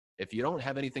if you don't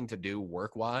have anything to do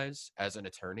work-wise as an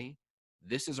attorney,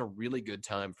 this is a really good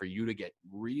time for you to get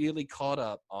really caught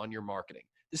up on your marketing.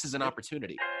 This is an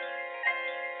opportunity.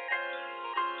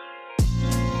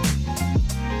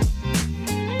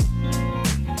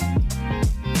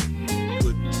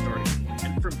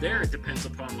 And from there, it depends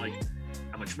upon like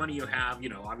how much money you have. You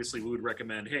know, obviously we would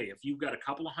recommend, hey, if you've got a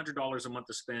couple of $100s a month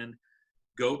to spend,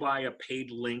 go buy a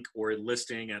paid link or a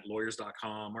listing at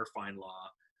lawyers.com or FindLaw.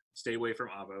 Stay away from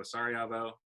Avvo. Sorry,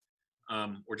 Avvo.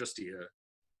 Or Justia.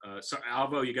 So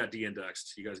Avvo, you got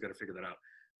de-indexed. You guys got to figure that out.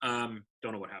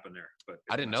 Don't know what happened there, but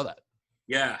I didn't know that.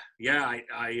 Yeah. I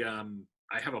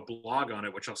have a blog on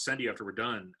it, which I'll send you after we're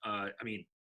done. I mean,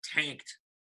 tanked.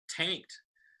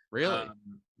 Really?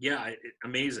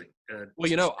 Amazing. Well,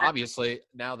 you know, obviously,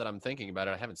 now that I'm thinking about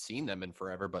it, I haven't seen them in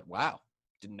forever, but wow,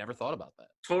 never thought about that.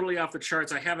 Totally off the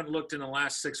charts. I haven't looked in the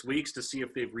last 6 weeks to see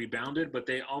if they've rebounded, but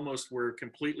they almost were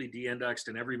completely de-indexed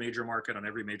in every major market on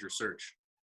every major search.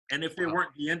 And if they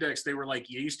weren't de-indexed, they were like,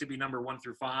 you used to be number 1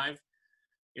 through 5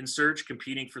 in search,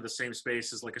 competing for the same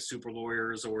space as like a Super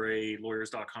Lawyers or a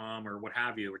Lawyers.com or what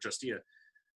have you, or Justia.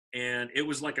 And it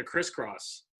was like a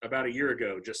crisscross about a year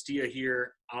ago. Justia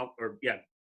here,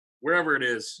 wherever it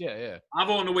is. Yeah.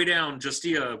 Avvo on the way down,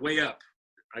 Justia way up.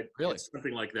 Really?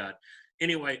 Something like that.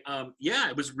 Anyway,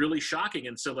 it was really shocking.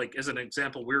 And so, like, as an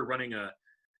example, we're running a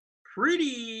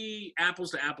pretty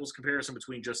apples-to-apples comparison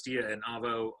between Justia and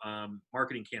Avvo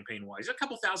marketing campaign-wise. A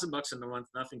couple $1,000 in the month,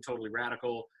 nothing totally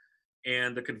radical.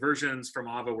 And the conversions from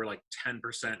Avvo were like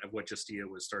 10% of what Justia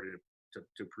was starting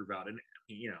to prove out. And,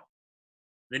 you know,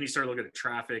 then you start looking at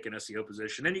traffic and SEO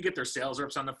position. Then you get their sales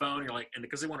reps on the phone. You're like, and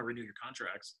because they want to renew your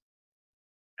contracts.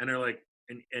 And they're like,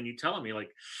 and you telling me,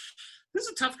 like, this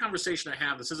is a tough conversation to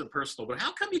have. This isn't personal, but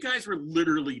how come you guys were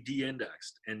literally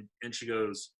de-indexed? And she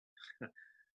goes,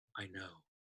 I know.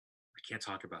 I can't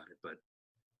talk about it, but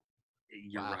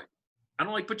you're right. I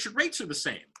don't but your rates are the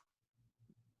same.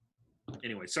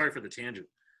 Anyway, sorry for the tangent.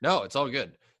 No, it's all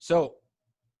good. So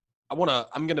I'm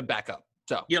going to back up.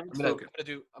 So yeah, I'm gonna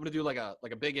do like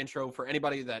a big intro for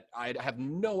anybody that I have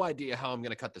no idea how I'm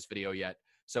gonna cut this video yet.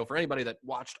 So for anybody that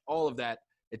watched all of that,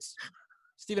 it's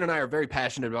Steven and I are very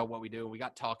passionate about what we do. We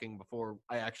got talking before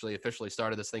I actually officially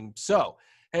started this thing. So,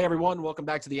 hey everyone, welcome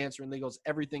back to the Answering Legal's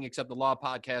Everything Except the Law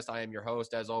podcast. I am your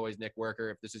host, as always, Nick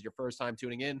Worker. If this is your first time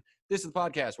tuning in, this is the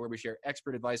podcast where we share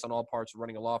expert advice on all parts of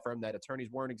running a law firm that attorneys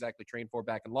weren't exactly trained for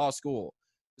back in law school.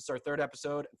 This is our 3rd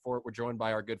episode. For it, we're joined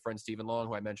by our good friend, Stephen Long,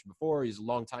 who I mentioned before. He's a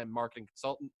longtime marketing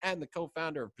consultant and the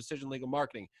co-founder of Precision Legal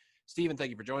Marketing. Stephen,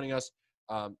 thank you for joining us.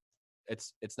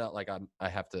 It's not like I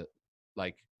have to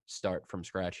start from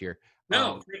scratch here.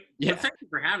 No, thank you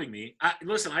for having me.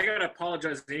 Listen, I got to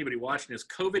apologize to anybody watching this.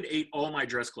 COVID ate all my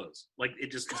dress clothes. Like,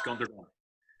 it's gone through.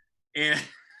 And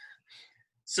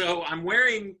so I'm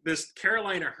wearing this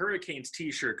Carolina Hurricanes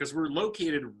t-shirt because we're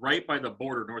located right by the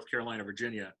border, North Carolina,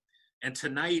 Virginia. And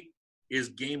tonight is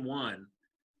game 1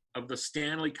 of the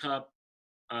Stanley Cup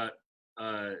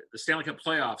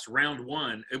playoffs, round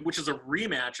 1, which is a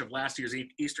rematch of last year's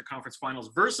Eastern Conference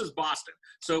Finals versus Boston.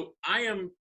 So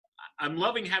I'm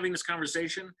loving having this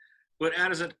conversation, but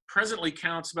as it presently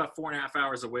counts, about 4.5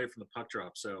 hours away from the puck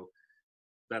drop. So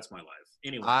that's my life.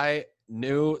 Anyway, I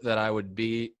knew that I would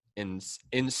be in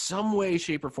some way,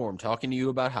 shape, or form talking to you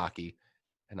about hockey,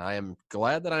 and I am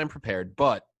glad that I am prepared.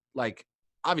 But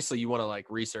obviously you want to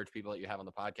research people that you have on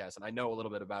the podcast, and I know a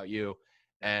little bit about you.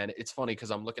 And it's funny because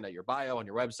I'm looking at your bio on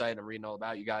your website and I'm reading all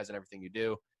about you guys and everything you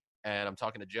do. And I'm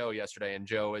talking to Joe yesterday, and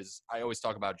I always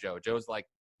talk about Joe. Joe's like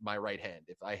my right hand.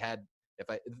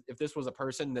 If this was a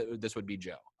person, this would be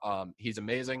Joe. He's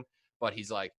amazing, but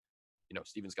he's like,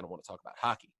 Steven's going to want to talk about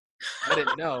hockey. I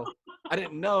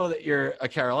didn't know that you're a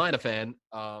Carolina fan.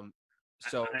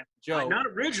 So Joe, not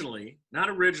originally.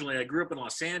 I grew up in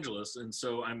Los Angeles, and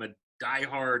so I'm a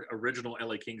diehard original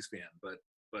LA Kings fan, but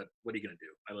what are you going to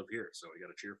do? I live here, so you got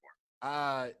to cheer for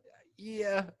him.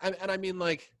 Yeah. And I mean,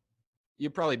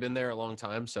 you've probably been there a long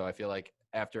time, so I feel like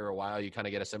after a while you kind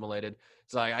of get assimilated.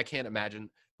 So I can't imagine.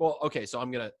 Well, okay, so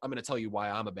I'm going to tell you why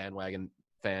I'm a bandwagon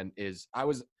fan is I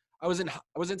was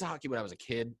into hockey when I was a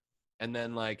kid, and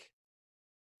then I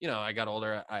got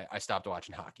older, I stopped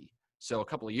watching hockey. So a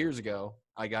couple of years ago,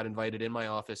 I got invited in my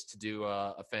office to do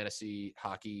a fantasy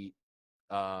hockey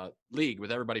league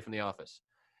with everybody from the office.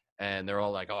 And they're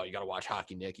all like, oh, you got to watch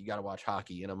hockey, Nick. You got to watch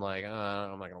hockey. And I'm like,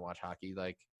 I'm not going to watch hockey.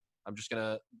 I'm just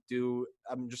going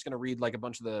to read a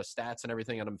bunch of the stats and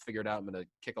everything, and I'm figured out I'm going to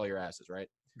kick all your asses, right?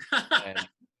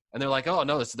 and they're like, oh,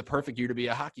 no, this is the perfect year to be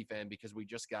a hockey fan because we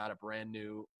just got a brand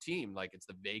new team. It's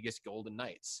the Vegas Golden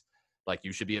Knights.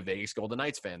 You should be a Vegas Golden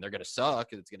Knights fan. They're going to suck.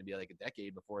 It's going to be a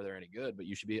decade before they're any good, but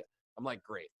you should be. I'm like,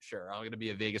 great, sure. I'm going to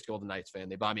be a Vegas Golden Knights fan.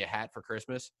 They buy me a hat for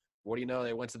Christmas. What do you know?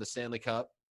 They went to the Stanley Cup,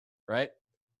 right?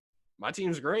 My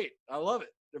team's great. I love it.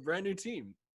 They're a brand new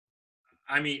team.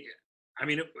 I mean,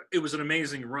 it was an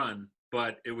amazing run,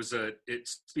 but it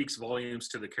speaks volumes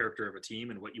to the character of a team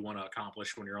and what you want to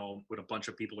accomplish when a bunch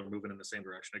of people are moving in the same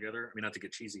direction together. I mean, not to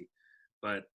get cheesy,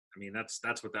 but I mean, that's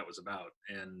what that was about.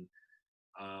 And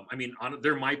I mean,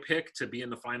 they're my pick to be in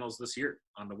the finals this year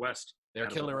on the West. They're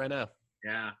killing it right now.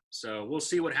 Yeah. So we'll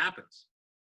see what happens.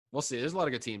 We'll see. There's a lot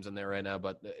of good teams in there right now,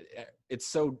 but it's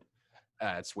so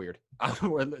it's weird.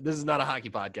 This is not a hockey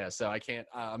podcast, so I can't.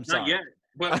 I'm sorry.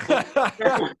 Not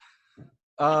yet.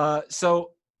 But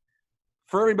so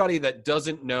for everybody that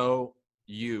doesn't know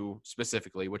you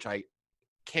specifically, which I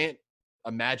can't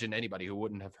imagine anybody who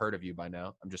wouldn't have heard of you by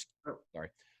now. I'm just sorry.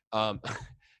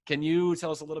 Can you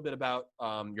tell us a little bit about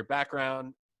your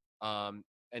background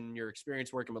and your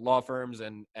experience working with law firms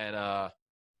and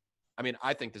I mean,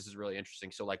 I think this is really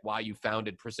interesting. So, like, why you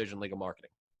founded Precision Legal Marketing?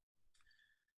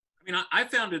 I mean, I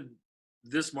founded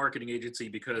this marketing agency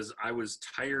because I was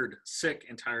sick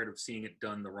and tired of seeing it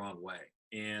done the wrong way.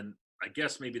 And I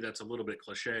guess maybe that's a little bit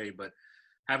cliche, but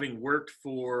having worked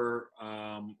for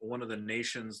one of the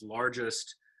nation's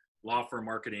largest law firm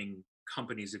marketing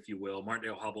companies, if you will,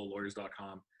 Martindale Hubbell,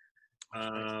 lawyers.com,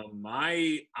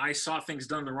 I saw things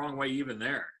done the wrong way even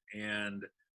there. And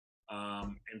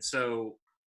so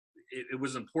it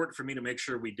was important for me to make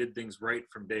sure we did things right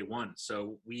from day one.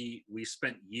 So we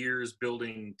spent years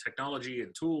building technology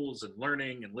and tools and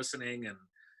learning and listening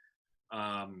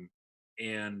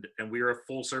and we are a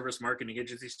full service marketing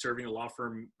agency serving the law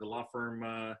firm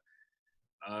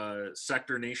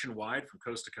sector nationwide from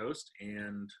coast to coast.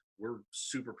 And we're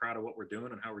super proud of what we're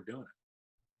doing and how we're doing it.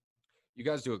 You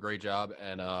guys do a great job.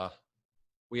 And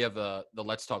we have the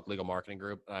Let's Talk Legal Marketing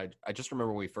group. I just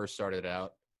remember when we first started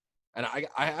out, and I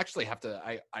actually have to,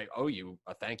 I owe you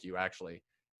a thank you actually,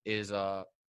 is, you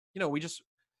know, we just,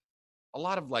 a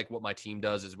lot of like what my team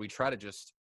does is we try to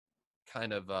just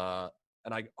kind of,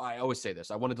 and I always say this,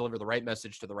 I want to deliver the right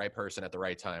message to the right person at the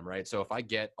right time, right? So if I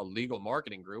get a legal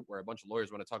marketing group where a bunch of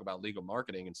lawyers want to talk about legal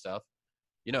marketing and stuff,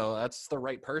 you know, that's the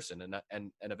right person.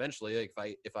 And eventually,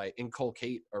 like, if I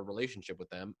inculcate a relationship with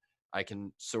them, I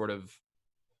can sort of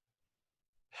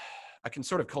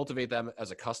cultivate them as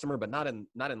a customer, but not in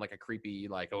like a creepy,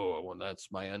 like, oh, well,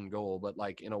 that's my end goal, but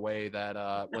like in a way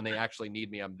that when they actually need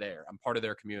me, I'm there. I'm part of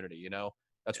their community, you know?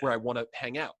 That's where I want to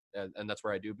hang out, and that's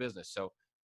where I do business. So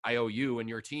I owe you and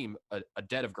your team a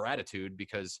debt of gratitude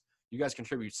because you guys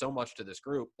contribute so much to this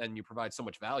group and you provide so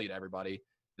much value to everybody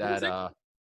that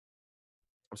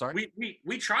I'm sorry?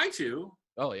 We try to.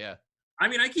 Oh, yeah. I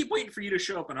mean, I keep waiting for you to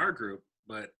show up in our group,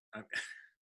 but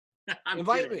I'm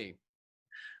invite kidding. me.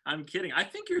 I'm kidding. I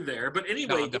think you're there. But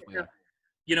anyway, no,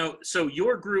 you know, so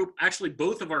your group, actually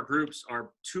both of our groups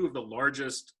are two of the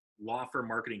largest law firm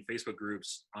marketing Facebook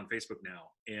groups on Facebook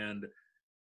now. And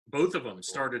both of them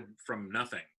started from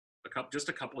nothing just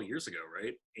a couple of years ago,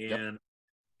 right? And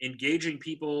engaging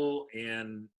people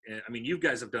and I mean, you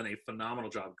guys have done a phenomenal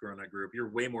job growing that group.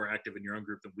 You're way more active in your own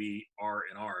group than we are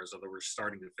in ours, although we're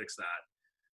starting to fix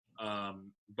that.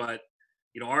 But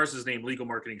you know, ours is named Legal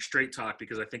Marketing Straight Talk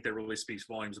because I think that really speaks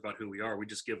volumes about who we are. We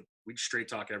straight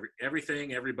talk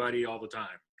everything, everybody, all the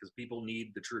time because people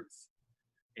need the truth.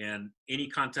 And any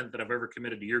content that I've ever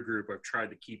committed to your group, I've tried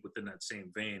to keep within that same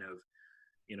vein of,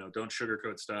 you know, don't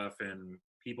sugarcoat stuff and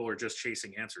people are just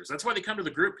chasing answers. That's why they come to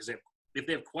the group, because if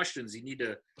they have questions, you need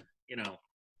to, you know,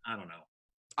 I don't know.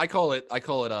 I call it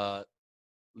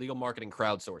legal marketing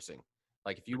crowdsourcing.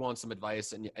 Like if you want some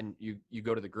advice and you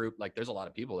go to the group, like there's a lot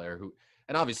of people there who,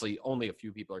 and obviously only a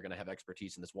few people are going to have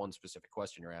expertise in this one specific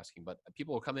question you're asking, but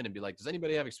people will come in and be like, does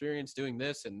anybody have experience doing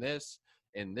this and this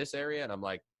in this area? And I'm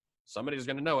like, somebody's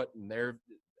going to know it. And they're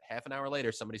half an hour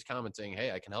later, somebody's commenting,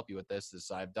 hey, I can help you with this.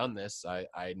 I've done this.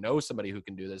 I know somebody who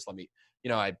can do this. Let me, you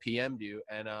know, I PM'd you.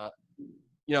 And,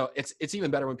 you know, it's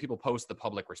even better when people post the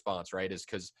public response, right? Is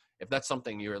because if that's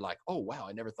something you're like, oh, wow,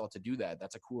 I never thought to do that.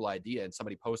 That's a cool idea. And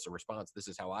somebody posts a response. This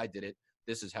is how I did it.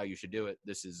 This is how you should do it.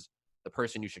 This is the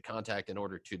person you should contact in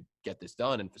order to get this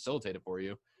done and facilitate it for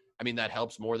you. I mean, that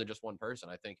helps more than just one person.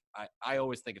 I think I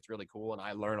always think it's really cool and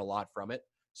I learn a lot from it.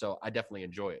 So I definitely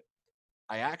enjoy it.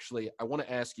 I want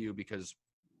to ask you, because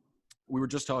we were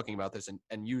just talking about this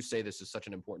and you say this is such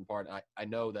an important part. I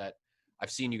know that I've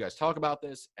seen you guys talk about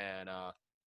this and,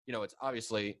 you know, it's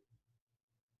obviously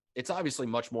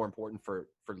much more important for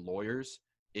lawyers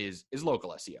is local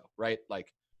SEO, right?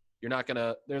 Like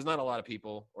there's not a lot of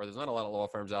people, or there's not a lot of law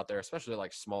firms out there, especially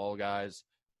like small guys,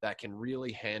 that can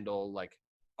really handle like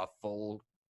a full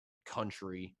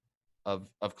country of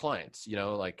clients, you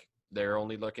know, like they're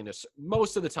only looking to,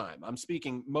 most of the time, I'm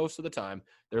speaking most of the time,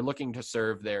 they're looking to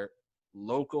serve their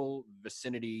local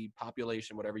vicinity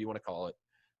population, whatever you want to call it.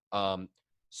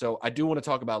 So I do want to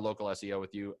talk about local SEO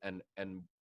with you and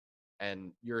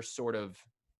your sort of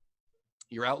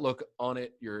your outlook on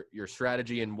it, your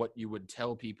strategy, and what you would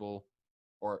tell people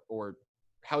or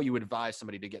how you would advise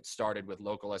somebody to get started with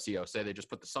local SEO. Say they just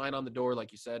put the sign on the door,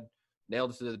 like you said,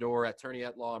 nailed it to the door, attorney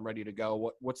at law, I'm ready to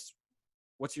go. What's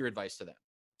your advice to them?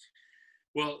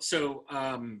 Well, so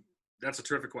that's a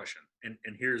terrific question, and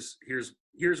here's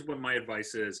what my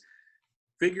advice is: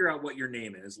 figure out what your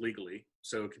name is legally.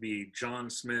 So it could be John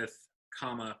Smith,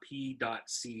 comma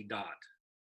P.C.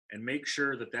 and make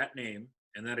sure that that name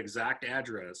and that exact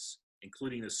address,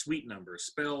 including the suite number,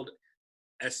 spelled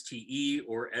STE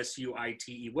or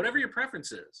SUITE, whatever your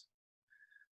preference is.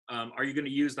 Are you going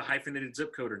to use the hyphenated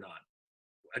zip code or not?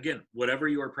 Again, whatever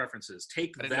your preference is. I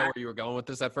didn't know where you were going with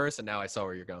this at first, and now I saw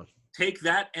where you're going. Take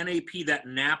that NAP, that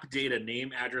NAP data,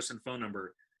 name, address, and phone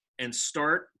number, and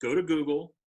go to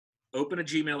Google, open a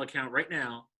Gmail account right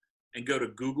now, and go to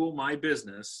Google My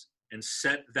Business and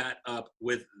set that up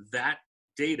with that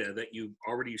data that you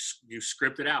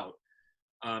scripted out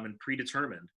and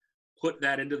predetermined. Put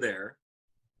that into there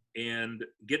and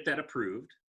get that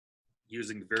approved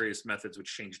using the various methods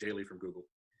which change daily from Google.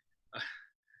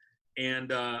 And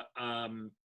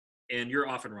you're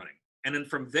off and running. And then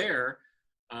from there,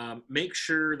 make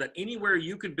sure that anywhere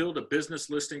you could build a business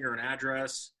listing or an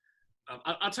address,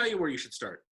 I'll tell you where you should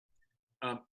start.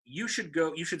 You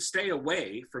should stay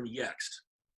away from Yext.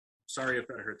 Sorry if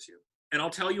that hurts you. And I'll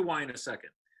tell you why in a second.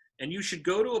 And you should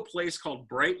go to a place called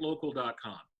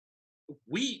brightlocal.com.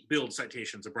 We build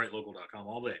citations at brightlocal.com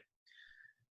all day.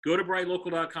 Go to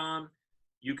brightlocal.com.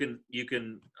 You can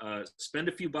spend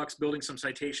a few bucks building some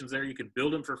citations there. You can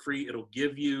build them for free. It'll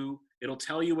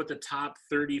tell you what the top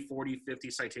 30, 40,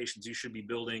 50 citations you should be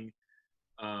building,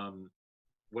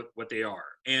 what they are.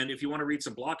 And if you want to read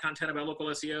some blog content about local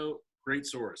SEO, great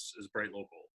source is Bright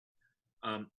Local.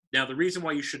 Now, the reason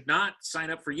why you should not sign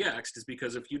up for Yext is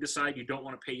because if you decide you don't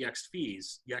want to pay Yext's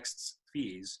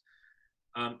fees,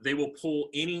 they will pull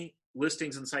any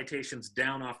listings and citations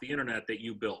down off the internet that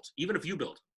you built, even if you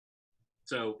built them.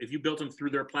 So if you built them through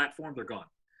their platform, they're gone.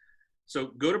 So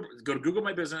go to Google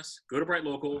My Business, go to Bright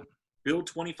Local, build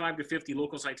 25 to 50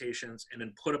 local citations, and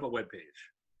then put up a web page.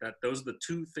 Those are the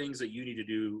two things that you need to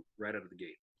do right out of the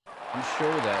gate. I'm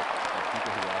sure that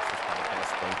people who watch this podcast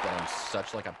think that I'm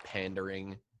such like a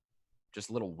pandering, just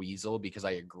little weasel, because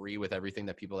I agree with everything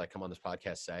that people that come on this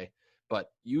podcast say. But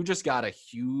you just got a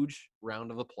huge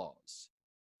round of applause,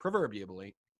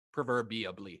 proverbially. Can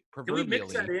we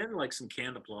mix that in like some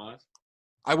canned applause?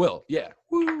 I will, yeah.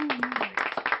 Woo.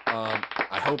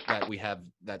 I hope that we have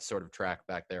that sort of track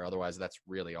back there. Otherwise, that's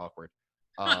really awkward.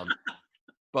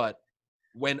 But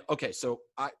so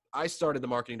I started the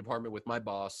marketing department with my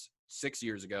boss 6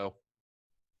 years ago.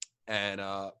 And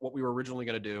what we were originally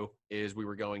going to do is we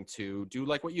were going to do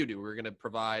like what you do. We were going to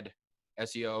provide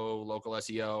SEO, local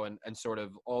SEO, and sort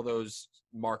of all those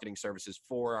marketing services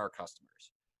for our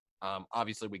customers.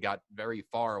 Obviously, we got very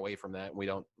far away from that. We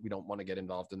don't want to get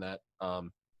involved in that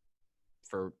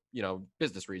for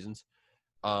business reasons.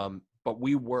 But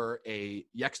we were a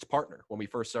Yext partner when we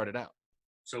first started out.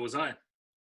 So was I.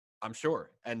 I'm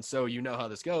sure. And so how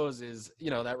this goes is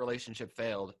that relationship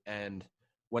failed. And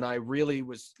when I really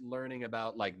was learning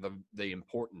about like the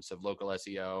importance of local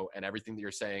SEO and everything that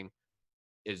you're saying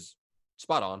is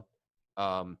spot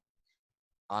on,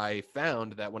 I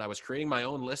found that when I was creating my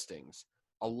own listings,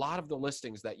 a lot of the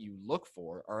listings that you look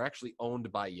for are actually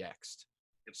owned by Yext.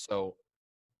 So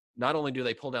not only do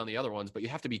they pull down the other ones, but you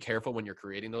have to be careful when you're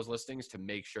creating those listings to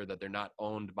make sure that they're not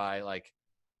owned by like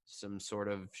some sort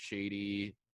of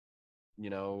shady,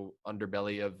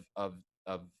 underbelly of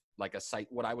like a site,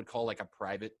 what I would call like a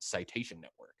private citation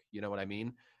network. You know what I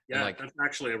mean? Yeah, like, that's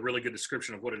actually a really good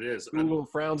description of what it is. Google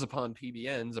frowns upon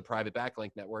PBNs, a private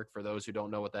backlink network. For those who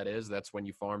don't know what that is, that's when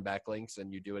you farm backlinks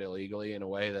and you do it illegally in a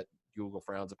way that Google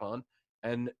frowns upon.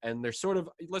 And they're sort of,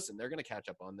 listen, they're going to catch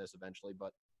up on this eventually,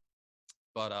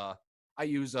 but I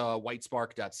use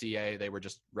whitespark.ca. They were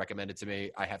just recommended to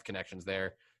me. I have connections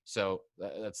there. So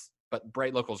but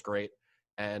Bright Local is great.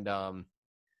 And I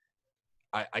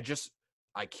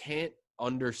can't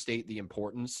understate the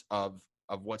importance of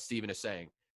what Steven is saying.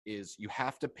 Is you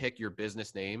have to pick your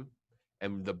business name,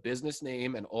 and the business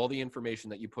name and all the information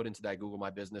that you put into that Google My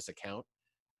Business account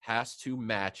has to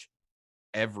match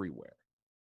everywhere.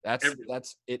 That's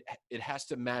it. It has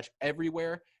to match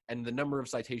everywhere. And the number of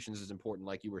citations is important,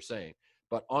 like you were saying.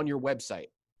 But on your website,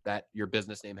 that your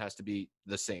business name has to be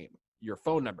the same. Your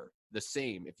phone number, the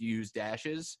same. If you use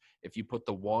dashes, if you put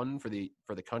the 1 for the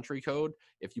country code,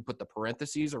 if you put the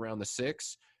parentheses around the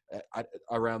 6,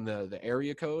 around the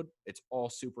area code, it's all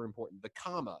super important. The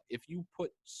comma, if you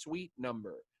put suite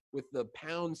number with the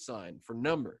pound sign for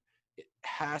number, it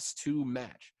has to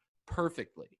match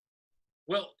perfectly.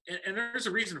 Well, and there's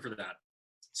a reason for that.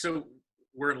 So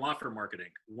we're in law firm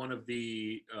marketing. One of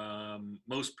the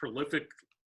most prolifically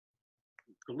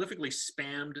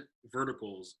spammed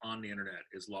verticals on the internet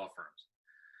is law firms.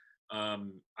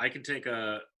 I can take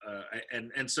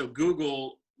and so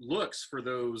Google looks for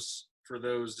those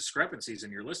discrepancies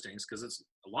in your listings because it's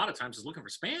a lot of times it's looking for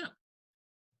spam.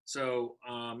 So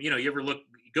you ever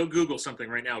go Google something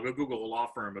right now, go Google a law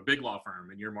firm, a big law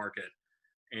firm in your market,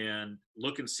 and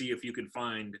look and see if you can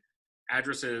find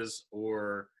addresses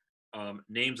or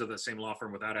names of the same law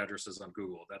firm without addresses on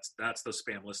Google. That's those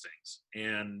spam listings.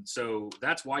 And so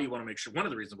that's why you want to make sure, one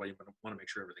of the reasons why you want to make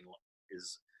sure everything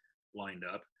is lined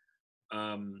up.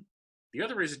 The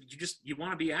other reason you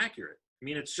want to be accurate. I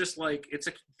mean, it's just like,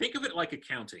 think of it like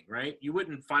accounting, right? You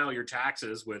wouldn't file your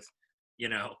taxes with,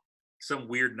 some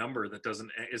weird number that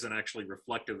isn't actually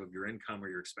reflective of your income or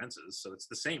your expenses. So it's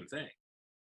the same thing.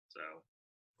 So.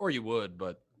 Or you would,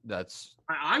 but that's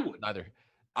I would neither.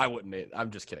 I wouldn't.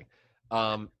 I'm just kidding.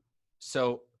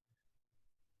 So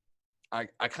I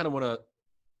kind of want to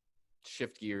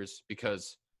shift gears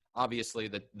because obviously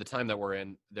the time that we're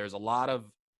in, there's a lot of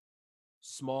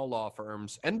small law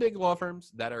firms and big law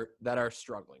firms that are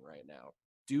struggling right now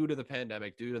due to the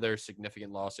pandemic, due to their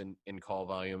significant loss in call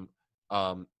volume.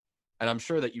 And I'm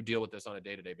sure that you deal with this on a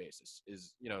day-to-day basis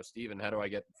is, Steven, how do I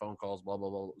get phone calls, blah,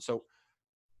 blah, blah. So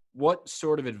what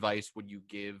sort of advice would you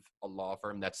give a law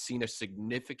firm that's seen a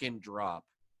significant drop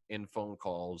in phone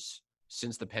calls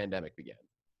since the pandemic began?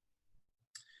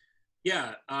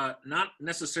 Yeah, not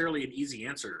necessarily an easy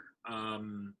answer.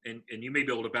 And you may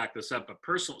be able to back this up, but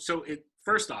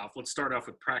first off, let's start off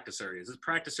with practice areas. It's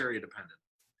practice area dependent.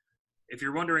 If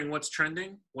you're wondering what's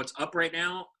trending, what's up right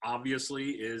now,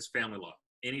 obviously is family law.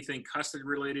 Anything custody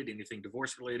related, anything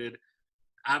divorce related,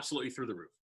 absolutely through the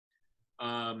roof.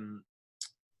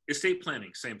 Estate planning,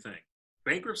 same thing.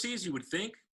 Bankruptcies, you would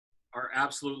think, are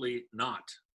absolutely not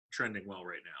trending well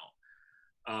right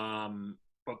now.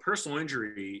 But personal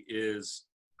injury is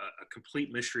a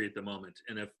complete mystery at the moment.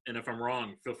 And if I'm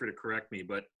wrong, feel free to correct me.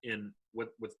 But with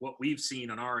what we've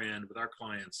seen on our end with our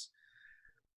clients,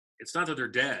 it's not that they're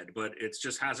dead, but it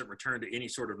just hasn't returned to any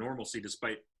sort of normalcy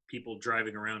despite people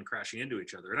driving around crashing into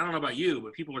each other. And I don't know about you,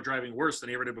 but people are driving worse than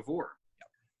they ever did before.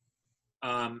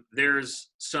 There's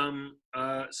some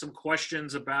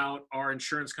questions about are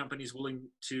insurance companies willing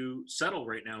to settle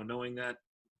right now, knowing that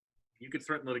you could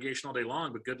threaten litigation all day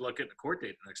long, but good luck getting a court date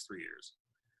in the next 3 years.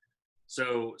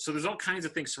 So there's all kinds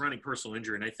of things surrounding personal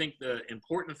injury. And I think the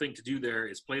important thing to do there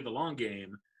is play the long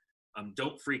game.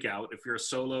 Don't freak out if you're a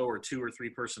solo or 2 or 3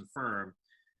 person firm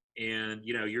and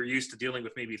you're used to dealing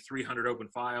with maybe 300 open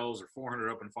files or 400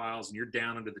 open files and you're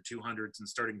down into the 200s and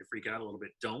starting to freak out a little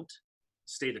bit. Don't.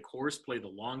 Stay the course, play the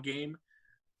long game.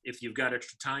 If you've got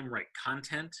extra time, write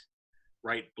content,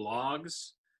 write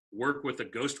blogs, work with a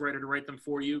ghostwriter to write them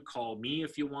for you. Call me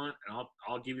if you want, and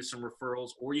I'll give you some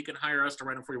referrals, or you can hire us to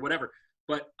write them for you, whatever.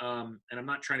 But and I'm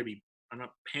not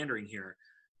pandering here,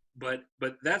 but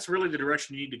that's really the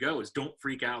direction you need to go is don't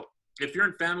freak out. If you're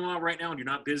in family law right now and you're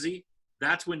not busy,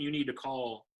 that's when you need to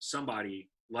call somebody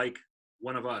like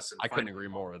one of us. I couldn't agree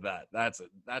more with that. That's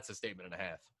a statement and a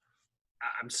half.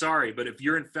 I'm sorry, but if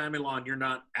you're in family law and you're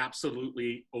not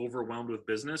absolutely overwhelmed with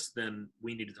business, then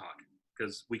we need to talk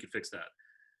because we could fix that.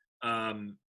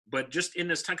 But just in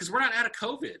this time, because we're not out of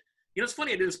COVID. It's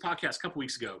funny. I did this podcast a couple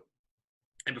weeks ago,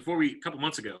 and a couple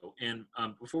months ago, and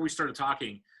before we started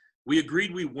talking, we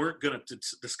agreed we weren't going to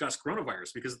discuss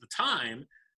coronavirus because at the time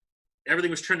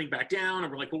everything was trending back down,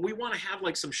 and we're like, well, we want to have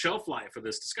like some shelf life for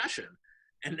this discussion.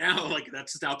 And now,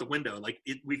 that's just out the window.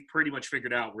 We've pretty much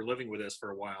figured out we're living with this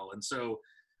for a while. And so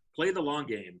play the long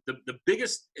game. The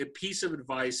biggest piece of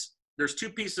advice, there's 2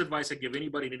 pieces of advice I give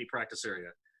anybody in any practice area.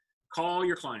 Call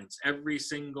your clients, every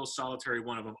single solitary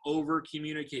one of them.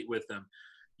 Over-communicate with them.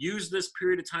 Use this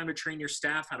period of time to train your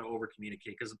staff how to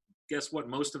over-communicate because guess what?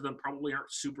 Most of them probably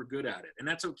aren't super good at it. And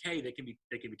that's okay. They can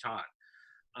be taught.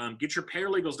 Get your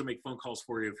paralegals to make phone calls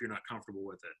for you if you're not comfortable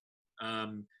with it.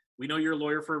 We know you're a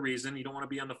lawyer for a reason. You don't want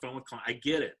to be on the phone with clients. I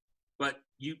get it. But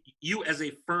you as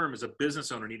a firm, as a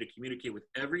business owner, need to communicate with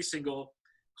every single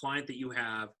client that you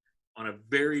have on a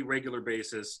very regular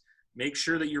basis. Make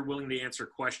sure that you're willing to answer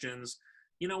questions.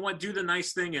 You know what? Do the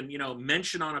nice thing and,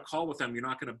 mention on a call with them you're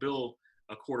not going to bill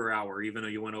a quarter hour even though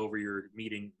you went over your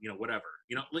meeting, whatever.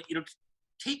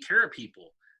 Take care of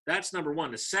people. That's number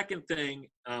one. The second thing,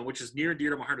 which is near and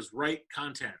dear to my heart, is write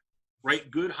content.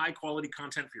 Write good, high quality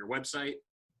content for your website.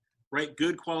 Write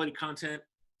good quality content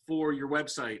for your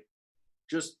website.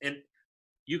 And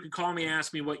you can call me and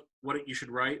ask me what you should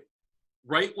write.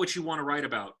 Write what you want to write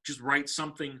about. Just write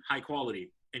something high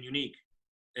quality and unique,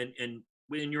 and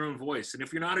in your own voice. And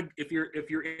if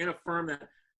you're in a firm that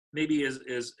maybe is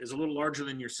a little larger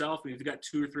than yourself, and you've got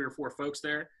 2 or 3 or 4 folks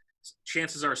there,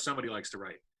 chances are somebody likes to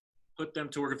write. Put them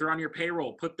to work. If they're on your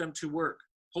payroll, put them to work.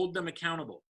 Hold them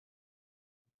accountable.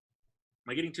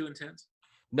 Am I getting too intense?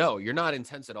 No, you're not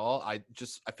intense at all. I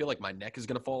feel like my neck is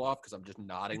going to fall off because I'm just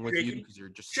nodding with you because you're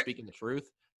just speaking the truth.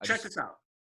 Check this out.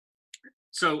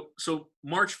 So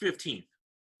March 15th,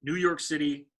 New York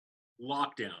City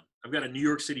lockdown. I've got a New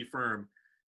York City firm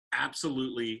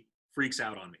absolutely freaks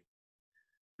out on me.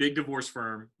 Big divorce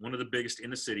firm, one of the biggest in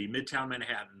the city, Midtown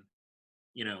Manhattan,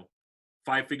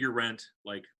 5-figure rent,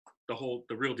 like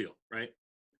the real deal, right?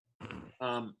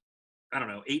 I don't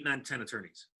know, 8, 9, 10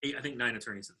 attorneys. I think 9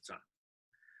 attorneys at the time.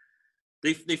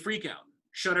 They freak out,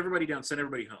 shut everybody down, send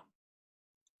everybody home.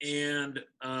 And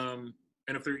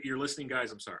if you're listening,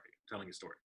 guys, I'm sorry, I'm telling you a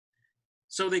story.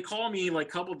 So they call me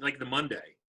the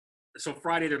Monday. So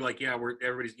Friday they're like, yeah, we're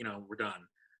done.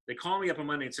 They call me up on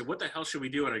Monday and say, what the hell should we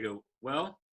do? And I go,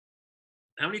 well,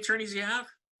 how many attorneys do you have?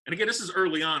 And again, this is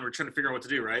early on. We're trying to figure out what to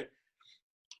do, right?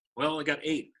 Well, I got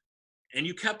 8. And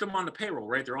you kept them on the payroll,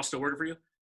 right? They're all still working for you?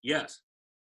 Yes.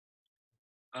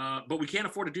 But we can't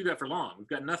afford to do that for long. We've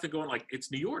got nothing going. Like,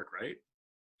 it's New York, right?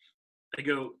 I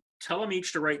go, tell them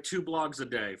each to write 2 blogs a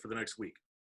day for the next week.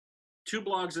 2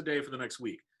 blogs a day for the next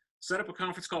week. Set up a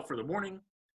conference call for the morning.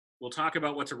 We'll talk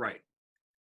about what to write.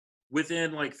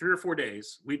 Within 3 or 4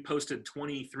 days, we posted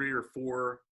 23 or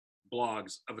 4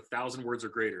 blogs of 1,000 words or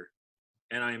greater.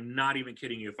 And I am not even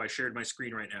kidding you. If I shared my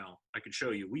screen right now, I could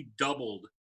show you. We doubled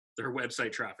their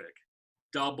website traffic.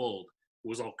 Doubled. It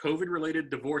was all COVID-related,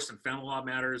 divorce and family law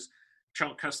matters,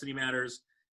 child custody matters.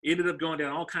 It ended up going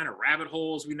down all kind of rabbit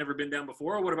holes we've never been down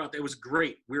before. What about that? It was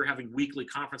great. We were having weekly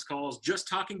conference calls, just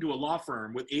talking to a law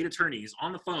firm with 8 attorneys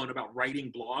on the phone about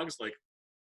writing blogs. Like,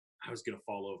 I was going to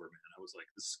fall over, man. I was like,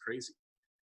 this is crazy.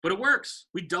 But it works.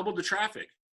 We doubled the traffic.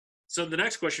 So the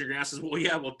next question you're going to ask is,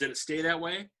 well, did it stay that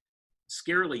way?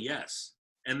 Scarily, yes.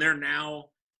 And they're now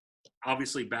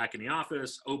obviously back in the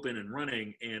office, open and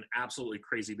running, and absolutely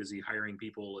crazy busy hiring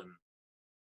people. And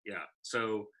yeah,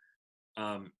 so,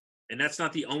 and that's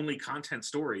not the only content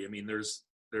story. I mean, there's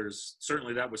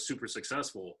certainly that was super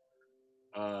successful.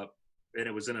 And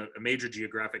it was in a major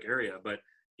geographic area, but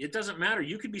it doesn't matter.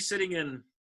 You could be sitting in,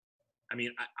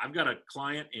 I've got a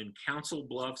client in Council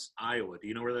Bluffs, Iowa. Do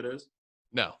you know where that is?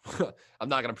 No, I'm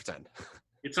not going to pretend.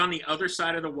 It's on the other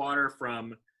side of the water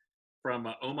from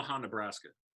Omaha, Nebraska.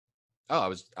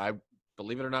 Oh, I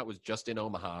believe it or not, was just in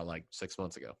Omaha 6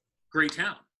 months ago. Great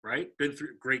town, right? Been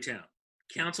through great town.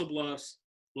 Council Bluffs.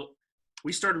 Well,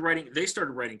 they started writing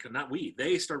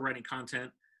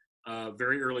content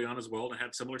very early on as well, and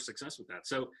had similar success with that.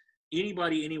 So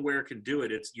anybody anywhere can do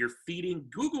it. You're feeding.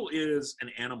 Google is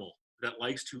an animal that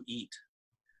likes to eat.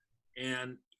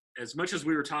 And as much as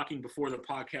we were talking before the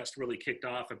podcast really kicked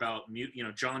off about,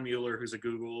 John Mueller, who's at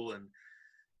Google, and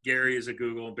Gary is at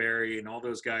Google, and Barry, and all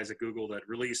those guys at Google that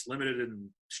release limited and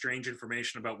strange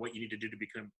information about what you need to do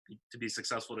to be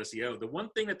successful at SEO. The one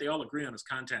thing that they all agree on is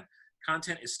content.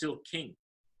 Content is still king,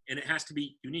 and it has to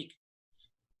be unique.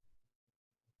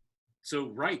 So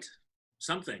write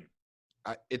something.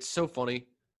 It's so funny.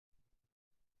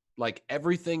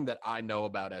 Everything that I know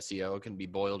about SEO can be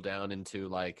boiled down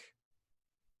into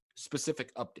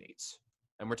specific updates.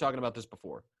 And we're talking about this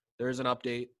before. There's an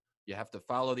update. You have to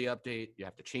follow the update. You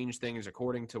have to change things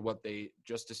according to what they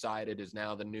just decided is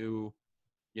now the new,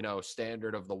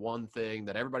 standard of the one thing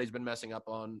that everybody's been messing up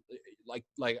on.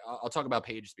 I'll talk about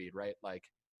page speed, right?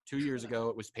 2 years ago,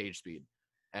 it was page speed.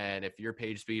 And if your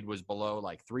page speed was below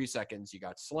 3 seconds, you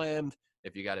got slammed.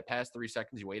 If you got it past 3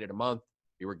 seconds, you waited a month,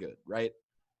 you were good, right?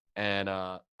 And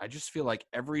I just feel like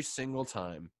every single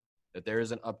time that there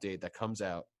is an update that comes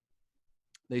out,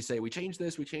 they say, we changed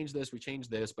this, we changed this, we changed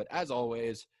this. But as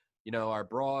always, our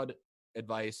broad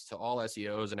advice to all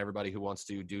SEOs and everybody who wants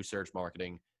to do search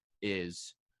marketing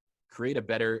is create a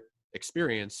better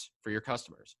experience for your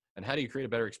customers. And how do you create a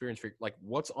better experience for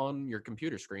what's on your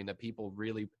computer screen that people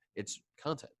really, it's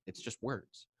content. It's just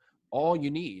words. All you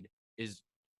need is,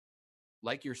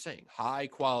 like you're saying, high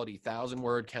quality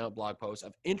 1,000-word count blog posts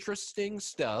of interesting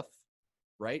stuff,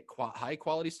 right? High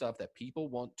quality stuff that people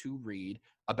want to read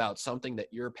about something that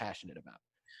you're passionate about.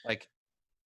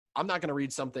 I'm not going to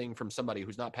read something from somebody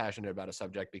who's not passionate about a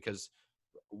subject, because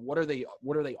what are they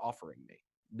offering me?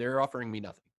 They're offering me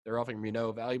nothing. They're offering me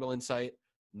no valuable insight,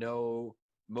 no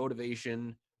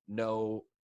motivation, no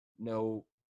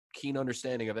keen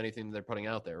understanding of anything they're putting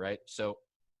out there, right? So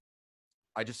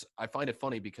I find it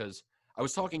funny because I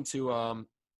was talking to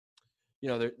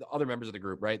the other members of the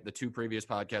group, right? The two previous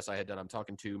podcasts I had done, I'm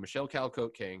talking to Michelle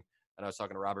Calcote King, and I was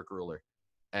talking to Robert Gruler.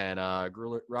 And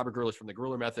Robert Gruler is from the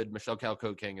Gruler Method. Michelle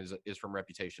Calcote King is from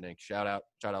Reputation Inc. Shout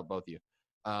out both of you.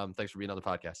 Thanks for being on the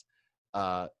podcast.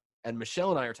 And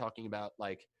Michelle and I are talking about,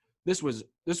 like, this was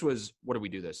what did we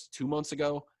do this 2 months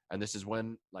ago? And this is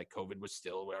when, like, COVID was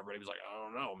still, everybody was like, I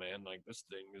don't know, man, like, this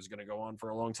thing is going to go on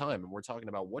for a long time. And we're talking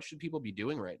about what should people be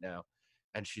doing right now?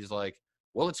 And she's like,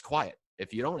 well, it's quiet.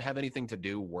 If you don't have anything to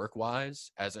do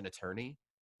work-wise as an attorney,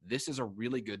 this is a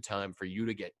really good time for you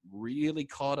to get really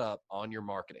caught up on your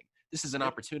marketing. This is an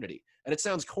opportunity. And it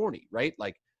sounds corny, right?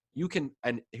 Like, you can,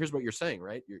 and here's what you're saying,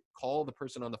 right? You call the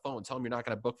person on the phone, tell them you're not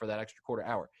going to book for that extra quarter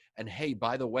hour. And hey,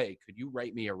 by the way, could you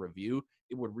write me a review?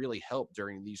 It would really help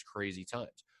during these crazy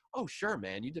times. Oh, sure,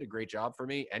 man. You did a great job for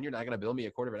me, and you're not going to bill me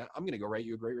a quarter of an hour. I'm going to go write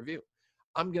you a great review.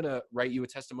 I'm going to write you a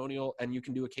testimonial, and you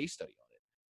can do a case study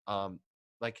on it.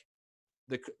 Like,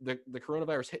 the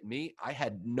coronavirus hit me. I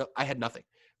had nothing,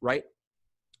 right?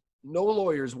 No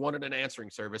lawyers wanted an answering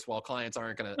service while clients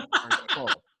aren't gonna call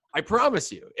them. I promise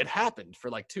you, it happened for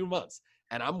like 2 months,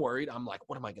 and I'm worried. I'm like,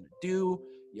 what am I gonna do?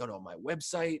 My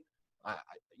website.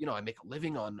 I make a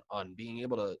living on being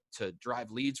able to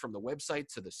drive leads from the website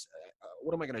to this.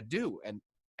 What am I gonna do?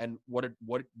 And what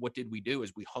did we do?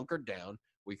 Is we hunkered down.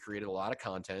 We created a lot of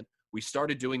content. We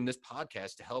started doing this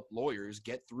podcast to help lawyers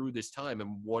get through this time.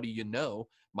 And what do you know?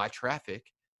 My traffic,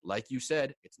 like you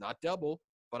said, it's not double,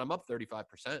 but I'm up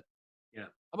 35%. Yeah.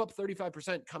 I'm up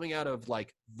 35% coming out of,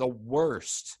 like, the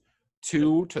worst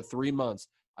 2 to 3 months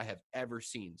I have ever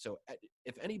seen. So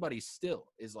if anybody still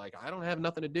is like, I don't have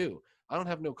nothing to do, I don't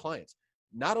have no clients,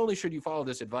 not only should you follow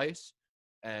this advice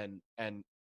and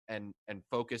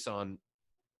focus on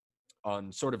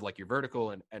sort of like your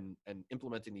vertical and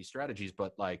implementing these strategies,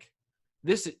 but like,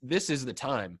 this is the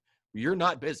time. You're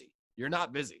not busy.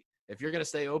 If you're going to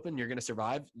stay open, you're going to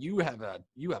survive. You have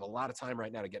a lot of time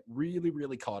right now to get really,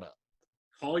 really caught up.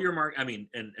 Call your mark. I mean,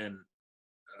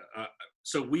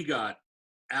 so we got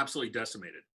absolutely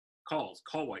decimated.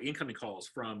 Incoming calls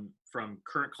from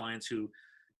current clients who,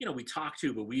 we talked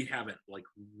to, but we haven't, like,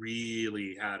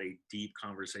 really had a deep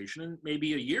conversation in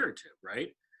maybe a year or two, right?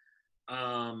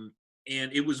 And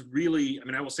it was really, I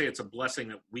mean, I will say it's a blessing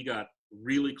that we got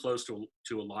really close to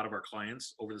a lot of our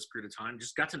clients over this period of time.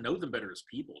 Just got to know them better as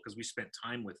people, because we spent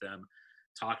time with them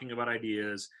talking about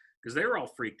ideas, because they were all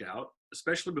freaked out,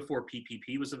 especially before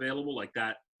PPP was available, like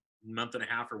that month and a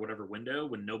half or whatever window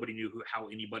when nobody knew how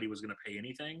anybody was going to pay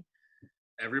anything.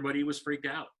 Everybody was freaked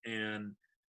out, and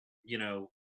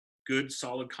good,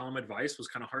 solid, calm advice was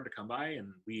kind of hard to come by, and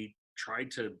we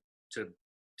tried to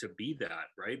be that,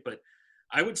 right? But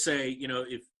I would say,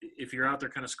 if you're out there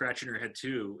kind of scratching your head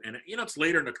too, and it's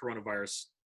later in the coronavirus,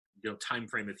 time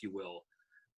frame, if you will,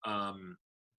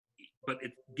 but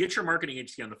get your marketing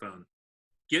agency on the phone.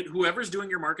 Get whoever's doing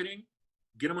your marketing,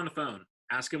 get them on the phone.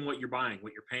 Ask them what you're buying,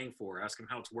 what you're paying for. Ask them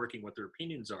how it's working, what their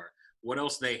opinions are, what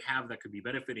else they have that could be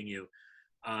benefiting you.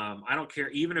 I don't care,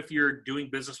 even if you're doing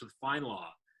business with FindLaw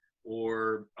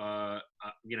or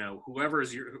whoever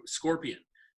is your Scorpion.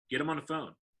 Get them on the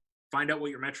phone. Find out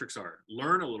what your metrics are.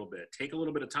 Learn a little bit. Take a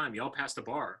little bit of time. Y'all passed the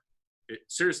bar.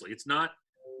 Seriously, it's not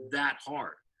that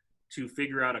hard to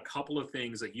figure out a couple of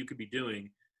things that you could be doing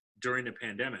during the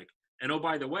pandemic. And oh,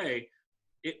 by the way,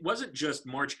 it wasn't just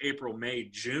March, April, May,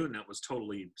 June that was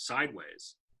totally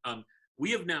sideways.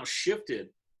 We have now shifted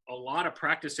a lot of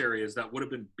practice areas that would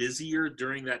have been busier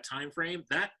during that time frame.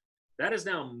 That has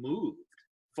now moved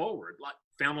forward. Like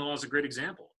family law is a great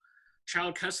example.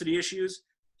 Child custody issues,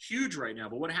 huge right now.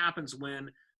 But what happens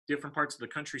when different parts of the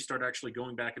country start actually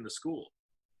going back into school,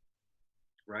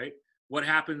 right? What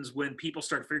happens when people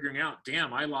start figuring out,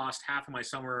 damn, I lost half of my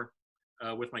summer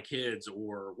with my kids,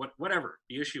 or whatever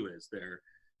the issue is there.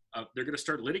 They're going to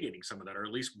start litigating some of that, or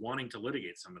at least wanting to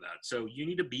litigate some of that. So you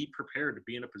need to be prepared to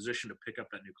be in a position to pick up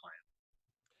that new client.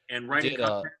 And writing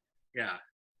content, yeah.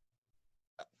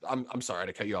 I'm sorry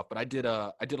to cut you off, but I did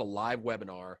a live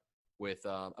webinar with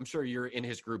I'm sure you're in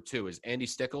his group too, is Andy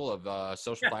Stickle of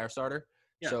Social Firestarter.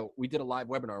 Yeah. So we did a live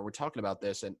webinar. We're talking about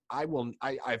this, and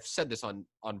I've said this on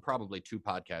probably 2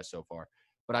 podcasts so far,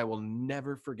 but I will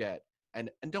never forget. And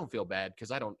don't feel bad,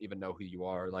 because I don't even know who you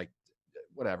are. Like,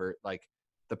 whatever. Like,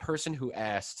 the person who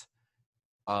asked,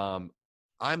 I'm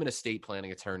an estate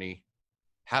planning attorney.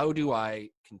 How do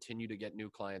I continue to get new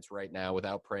clients right now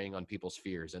without preying on people's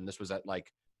fears? And this was at,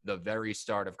 like, the very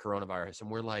start of coronavirus. And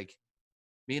we're like,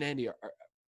 me and Andy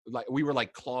like we were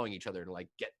like clawing each other to like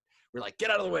get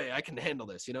out of the way. I can handle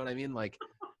this. You know what I mean? Like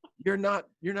you're not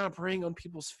preying on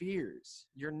people's fears.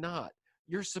 You're not.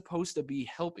 You're supposed to be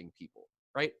helping people,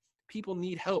 right? People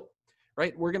need help,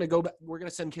 right? We're going to go back. We're going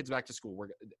to send kids back to school. We're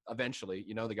eventually,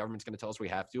 you know, the government's going to tell us we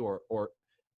have to,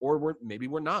 or maybe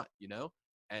we're not, you know,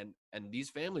 and these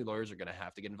family lawyers are going to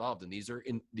have to get involved. And these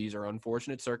are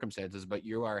unfortunate circumstances, but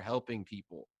you are helping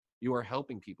people. You are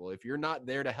helping people. If you're not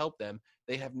there to help them,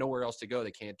 they have nowhere else to go.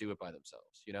 They can't do it by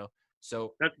themselves, you know?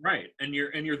 So That's right. And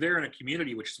you're there in a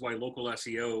community, which is why local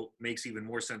SEO makes even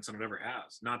more sense than it ever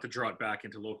has. Not to draw it back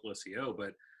into local SEO,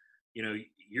 but you know,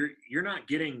 you're not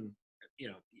getting, you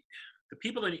know, the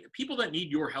people that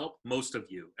need your help, most of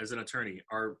you as an attorney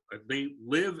are, they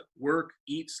live, work,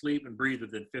 eat, sleep, and breathe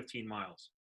within 15 miles,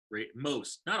 right?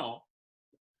 Most, not all,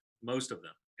 most of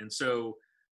them. And so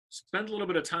spend a little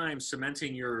bit of time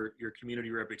cementing your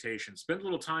community reputation. Spend a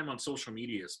little time on social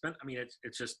media.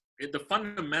 It's just the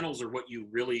fundamentals are what you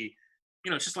really,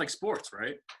 you know, it's just like sports,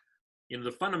 right? You know,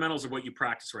 the fundamentals are what you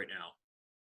practice right now.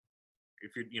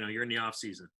 If you're in the off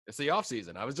season. It's the off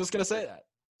season. I was just going to say that.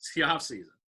 It's the off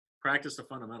season. Practice the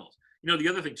fundamentals. You know, the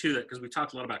other thing too, that because we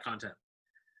talked a lot about content,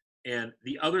 and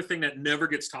the other thing that never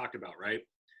gets talked about, right?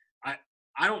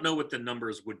 I don't know what the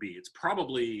numbers would be. It's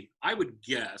probably, I would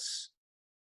guess,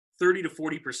 30 to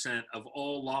 40% of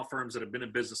all law firms that have been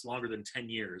in business longer than 10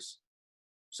 years,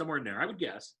 somewhere in there, I would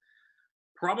guess,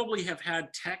 probably have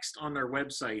had text on their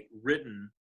website written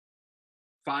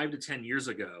 5 to 10 years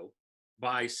ago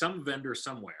by some vendor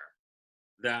somewhere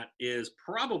that is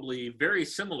probably very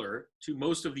similar to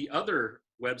most of the other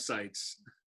websites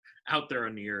out there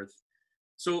on the earth.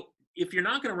 So if you're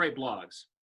not going to write blogs,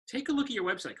 take a look at your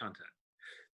website content.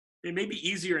 It may be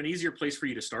an easier place for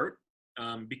you to start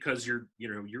because you're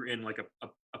in like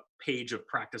a page of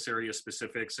practice area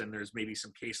specifics, and there's maybe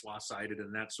some case law cited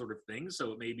and that sort of thing.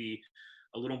 So it may be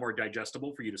a little more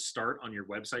digestible for you to start on your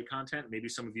website content. Maybe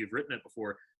some of you have written it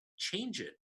before. Change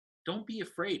it. Don't be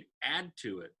afraid. Add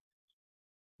to it.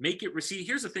 Make it receive.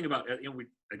 Here's the thing about,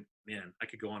 I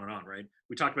could go on and on, right?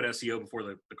 We talked about SEO before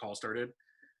the call started.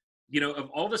 You know,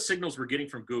 of all the signals we're getting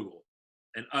from Google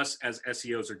and us as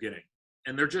SEOs are getting,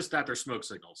 and they're just that, they're smoke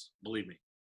signals, believe me.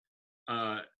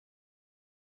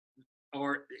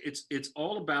 Or it's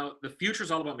all about, the future is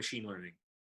all about machine learning.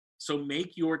 So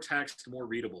make your text more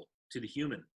readable to the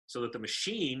human so that the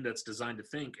machine that's designed to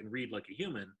think and read like a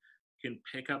human can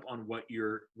pick up on what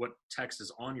text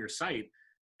is on your site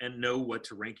and know what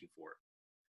to rank you for.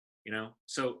 You know,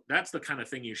 so that's the kind of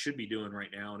thing you should be doing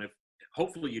right now. And if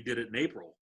hopefully you did it in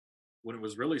April when it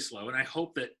was really slow. And I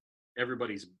hope that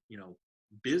everybody's, you know,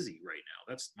 busy right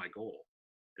now. That's my goal,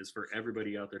 is for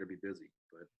everybody out there to be busy.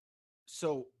 But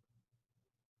so,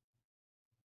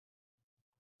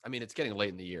 I mean, it's getting late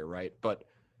in the year, right? But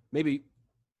maybe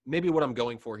what I'm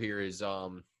going for here is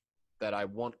that I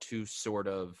want to sort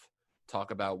of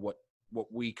talk about what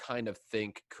we kind of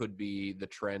think could be the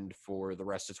trend for the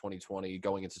rest of 2020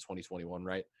 going into 2021,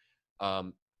 right?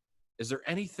 Is there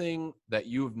anything that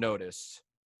you've noticed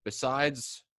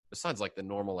besides like the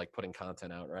normal, like putting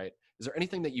content out, right? Is there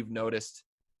anything that you've noticed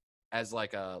as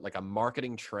like a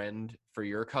marketing trend for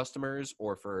your customers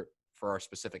or for our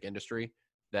specific industry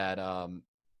that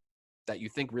that you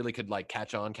think really could like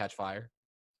catch fire?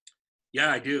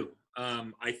 Yeah, I do.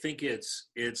 I think it's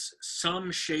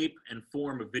some shape and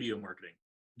form of video marketing.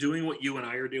 Doing what you and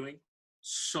I are doing,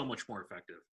 so much more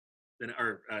effective than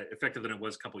it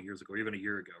was a couple of years ago, or even a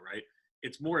year ago, right?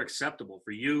 It's more acceptable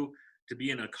for you to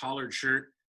be in a collared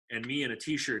shirt and me in a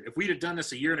t-shirt. If we'd have done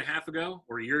this a year and a half ago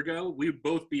or a year ago, we would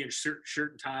both be in shirt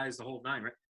and ties, the whole nine,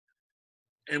 right?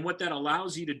 And what that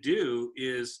allows you to do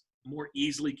is more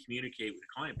easily communicate with the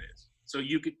client base. So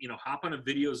you could, hop on a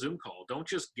video Zoom call. Don't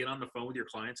just get on the phone with your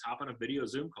clients, hop on a video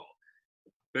Zoom call.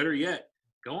 Better yet,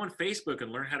 go on Facebook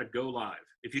and learn how to go live.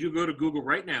 If you do go to Google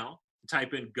right now,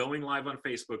 type in going live on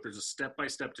Facebook, there's a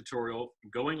step-by-step tutorial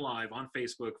going live on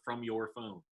Facebook from your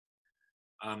phone.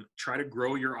 Try to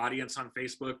grow your audience on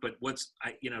Facebook, but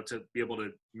to be able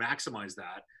to maximize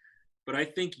that. But I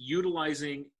think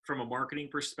utilizing, from a marketing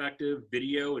perspective,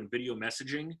 video and video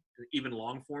messaging, even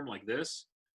long form like this,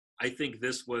 I think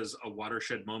this was a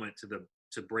watershed moment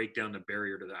to break down the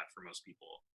barrier to that for most people,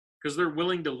 because they're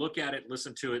willing to look at it,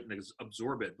 listen to it, and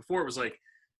absorb it. Before it was like,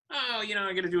 oh,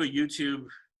 I got to do a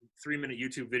 3-minute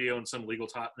YouTube video on some legal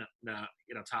topic.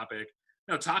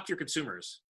 No, talk to your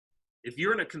consumers. If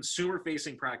you're in a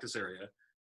consumer-facing practice area,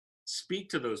 speak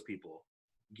to those people.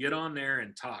 Get on there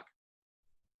and talk.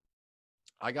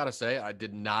 I gotta say, I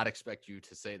did not expect you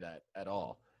to say that at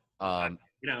all.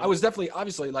 You know, I was definitely,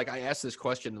 obviously, like, I asked this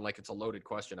question and like it's a loaded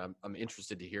question. I'm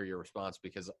interested to hear your response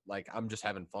because like I'm just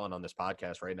having fun on this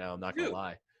podcast right now. I'm not gonna dude,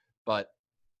 lie, but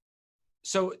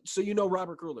so you know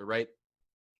Robert Gruler, right?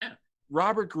 yeah,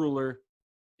 Robert Gruler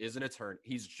is an attorney.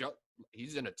 He's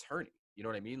an attorney. You know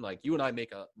what I mean? Like you and I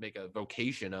make a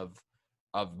vocation of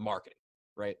marketing,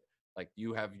 right? Like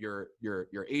you have your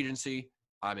agency.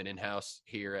 I'm an in-house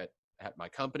here at my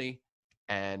company,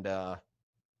 and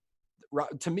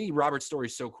to me, Robert's story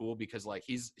is so cool because like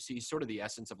he's sort of the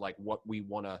essence of like what we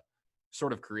want to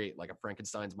sort of create, like a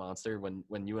Frankenstein's monster.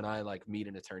 When you and I like meet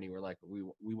an attorney, we're like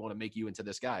we want to make you into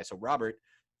this guy. So Robert,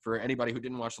 for anybody who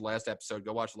didn't watch the last episode,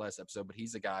 go watch the last episode. But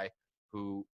he's a guy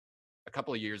who a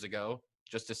couple of years ago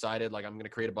just decided like I'm going to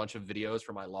create a bunch of videos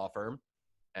for my law firm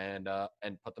and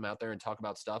put them out there and talk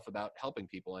about stuff about helping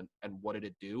people. And what did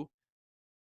it do?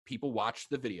 People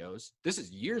watched the videos. This is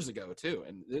years ago too,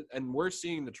 and we're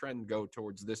seeing the trend go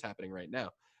towards this happening right now.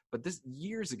 But this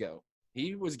years ago,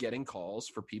 he was getting calls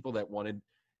for people that wanted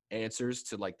answers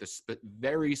to like the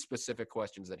very specific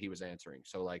questions that he was answering.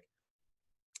 So like,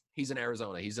 he's in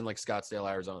Arizona. He's in like Scottsdale,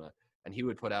 Arizona, and he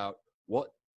would put out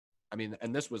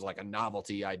and this was like a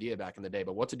novelty idea back in the day.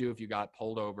 But what to do if you got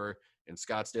pulled over in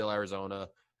Scottsdale, Arizona,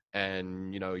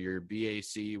 and you know your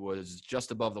BAC was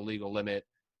just above the legal limit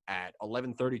at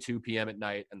 11:32 p.m. at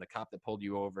night, and the cop that pulled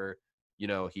you over, you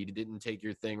know, he didn't take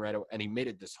your thing right away, and he made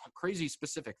it this crazy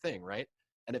specific thing, right?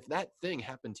 And if that thing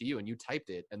happened to you and you typed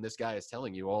it, and this guy is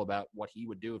telling you all about what he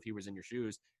would do if he was in your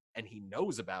shoes, and he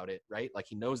knows about it, right? Like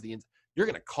he knows you're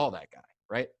gonna call that guy,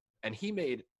 right? And he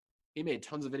made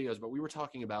tons of videos, but we were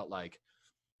talking about like,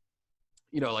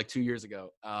 you know, like 2 years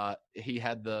ago, he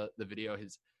had the video,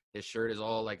 his shirt is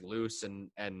all like loose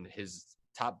and his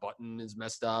top button is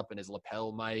messed up and his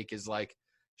lapel mic is like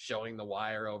showing the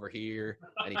wire over here,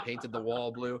 and he painted the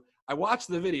wall blue. I watched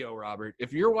the video, Robert.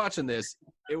 If you're watching this,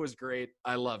 it was great.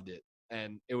 I loved it.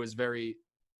 And it was very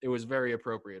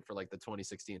appropriate for like the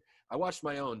 2016. I watched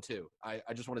my own too. I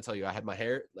just want to tell you, I had my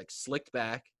hair like slicked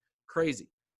back, crazy.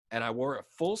 And I wore a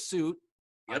full suit,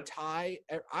 a tie.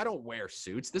 I don't wear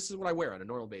suits. This is what I wear on a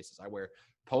normal basis. I wear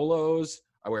polos.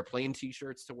 I wear plain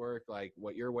t-shirts to work, like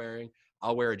what you're wearing.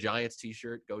 I'll wear a Giants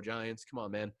t-shirt. Go Giants. Come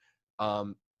on, man.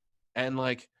 And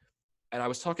like, and I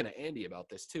was talking to Andy about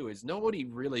this too, is nobody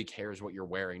really cares what you're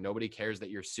wearing. Nobody cares that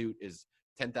your suit is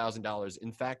 $10,000.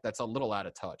 In fact, that's a little out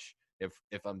of touch.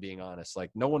 If I'm being honest,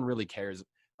 like no one really cares.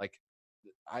 Like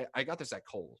I got this at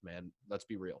Kohl's, man. Let's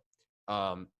be real.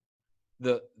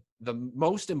 The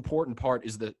most important part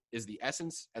is the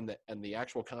essence and the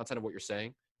actual content of what you're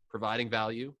saying, providing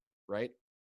value, right?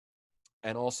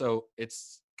 And also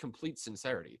it's complete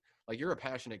sincerity. Like you're a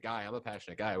passionate guy. I'm a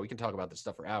passionate guy. We can talk about this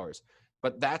stuff for hours,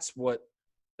 but that's what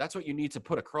you need to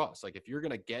put across. Like if you're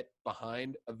going to get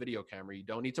behind a video camera, you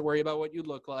don't need to worry about what you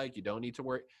look like. You don't need to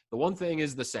worry. The one thing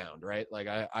is the sound, right? Like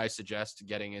I suggest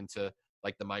getting into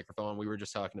like the microphone. We were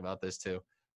just talking about this too.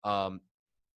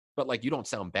 But like, you don't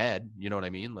sound bad. You know what I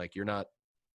mean? Like you're not.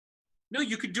 no,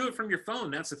 you could do it from your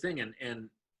phone. That's the thing. And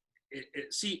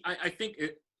see, I think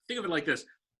of it like this.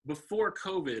 Before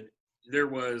COVID, there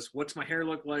was, what's my hair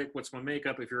look like? What's my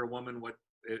makeup? If you're a woman,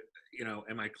 you know,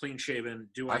 am I clean shaven?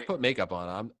 I've put makeup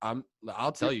on.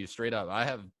 I'll tell you straight up. I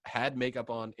have had makeup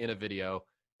on in a video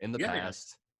in the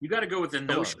past. You got to go with the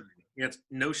no shine. Yeah, it's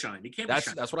no shine. You can't be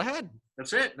shine. That's what I had.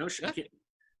 That's it. No shine. Yeah.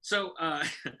 So,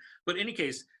 but in any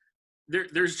case,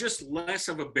 there's just less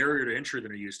of a barrier to entry than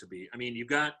there used to be. I mean,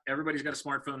 everybody's got a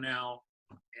smartphone now,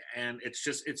 and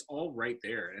it's all right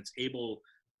there, and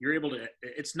you're able to.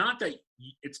 It's not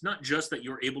just that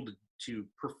you're able to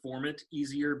perform it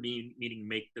easier, meaning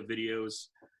make the videos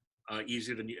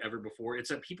easier than ever before. It's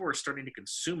that people are starting to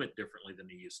consume it differently than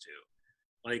they used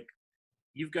to. Like,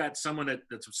 you've got someone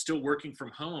that's still working from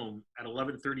home at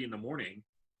 11:30 in the morning,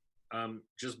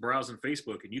 just browsing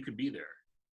Facebook, and you can be there.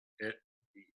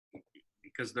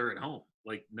 Because they're at home.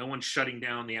 Like no one's shutting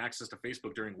down the access to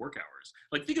Facebook during work hours.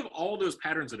 Like think of all those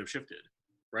patterns that have shifted,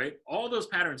 right? All those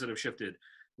patterns that have shifted.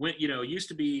 When, you know, it used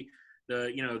to be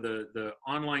the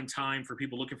online time for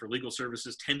people looking for legal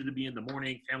services tended to be in the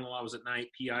morning. Family law was at night.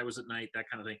 PI was at night, that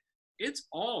kind of thing. It's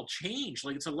all changed.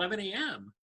 Like it's 11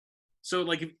 a.m. So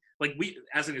like we,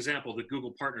 as an example, the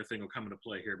Google partner thing will come into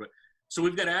play here. But so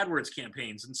we've got AdWords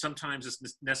campaigns, and sometimes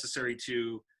it's necessary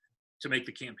to make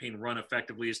the campaign run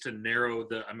effectively is to narrow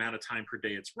the amount of time per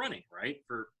day it's running, right?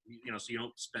 For, you know, so you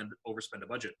don't overspend a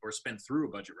budget, or spend through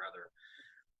a budget rather.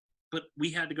 But we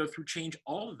had to go through change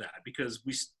all of that because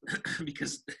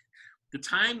because the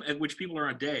time at which people are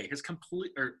on day has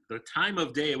the time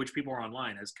of day at which people are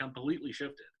online has completely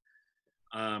shifted.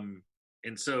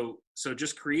 And so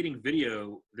just creating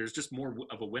video, there's just more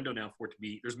of a window now for it to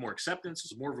be. There's more acceptance.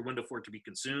 There's more of a window for it to be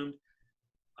consumed.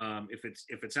 If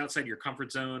it's outside your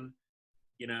comfort zone,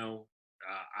 I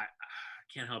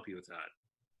can't help you with that.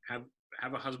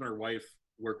 Have a husband or wife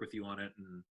work with you on it,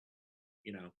 and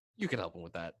You can help them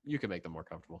with that. You can make them more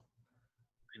comfortable.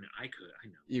 I know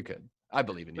You could. I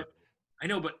believe in you. I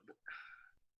know, but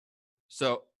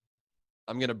so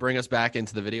I'm going to bring us back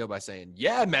into the video by saying,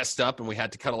 yeah, I messed up and we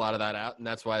had to cut a lot of that out. And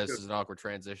that's why this is an awkward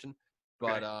transition.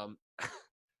 But,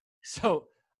 so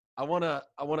I want to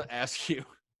ask you,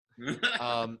 and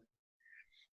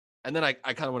then I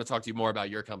kind of want to talk to you more about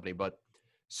your company, but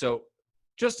so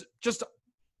just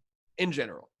in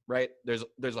general, right? There's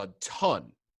a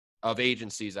ton of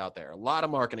agencies out there, a lot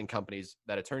of marketing companies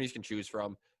that attorneys can choose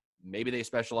from. Maybe they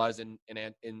specialize in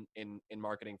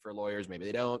marketing for lawyers. Maybe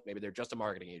they don't. Maybe they're just a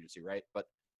marketing agency, right? But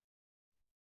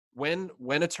when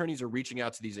attorneys are reaching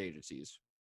out to these agencies,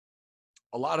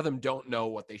 a lot of them don't know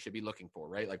what they should be looking for,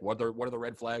 right? Like what are the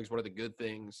red flags? What are the good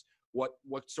things? What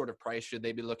sort of price should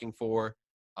they be looking for?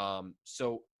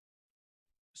 So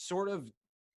sort of,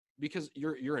 because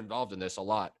you're involved in this a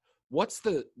lot, what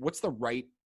are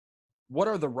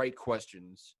the right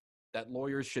questions that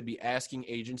lawyers should be asking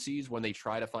agencies when they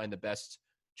try to find the best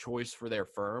choice for their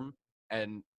firm,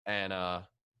 and how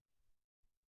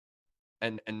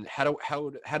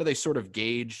do they sort of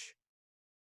gauge,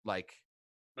 like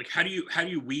how do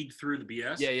you weed through the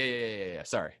BS? Yeah.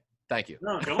 Sorry. Thank you.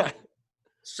 No, don't.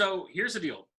 So here's the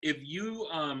deal. If you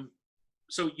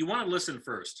so you want to listen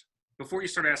first before you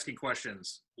start asking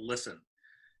questions. Listen.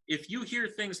 If you hear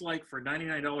things like, for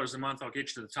 $99 a month, I'll get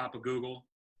you to the top of Google,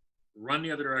 run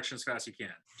the other direction as fast as you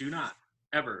can. Do not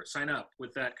ever sign up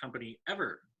with that company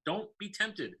ever. Don't be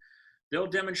tempted. They'll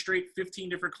demonstrate 15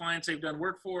 different clients they've done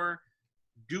work for.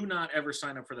 Do not ever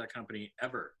sign up for that company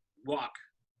ever. Walk.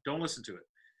 Don't listen to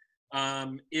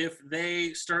it. If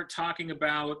they start talking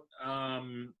about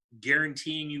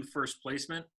guaranteeing you first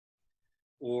placement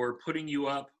or putting you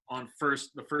up on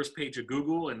the first page of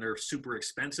Google and they're super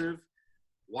expensive,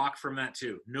 walk from that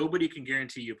too. Nobody can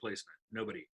guarantee you placement.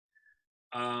 Nobody.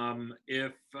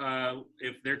 If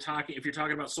you're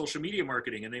talking about social media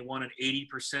marketing and they want an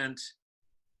 80%,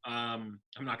 I'm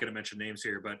not going to mention names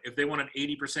here, but if they want an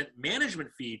 80% management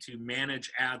fee to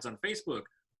manage ads on Facebook,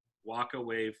 walk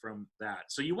away from that.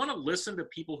 So you want to listen to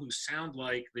people who sound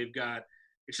like they've got,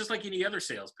 it's just like any other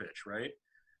sales pitch, right?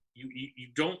 You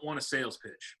don't want a sales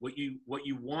pitch. What you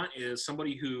want is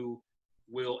somebody who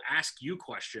will ask you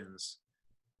questions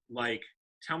like,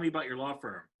 tell me about your law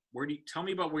firm. Tell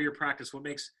me about where you practice? What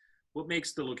makes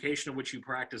the location of which you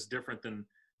practice different than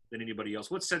anybody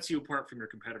else? What sets you apart from your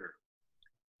competitor?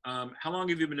 How long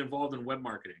have you been involved in web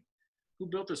marketing? Who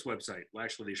built this website? Well,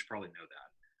 actually, they should probably know that.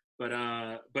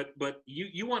 But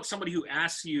you want somebody who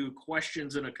asks you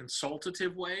questions in a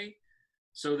consultative way,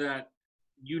 so that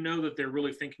you know that they're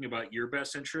really thinking about your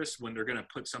best interests when they're going to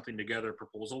put something together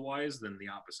proposal-wise, than the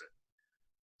opposite.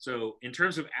 So in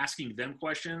terms of asking them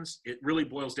questions, it really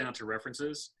boils down to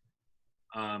references.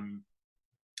 And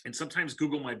sometimes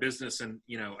Google My Business, and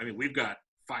we've got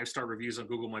 5-star reviews on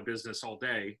Google My Business all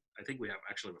day. I think we have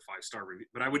actually a 5-star review,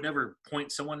 but I would never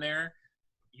point someone there.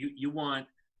 You want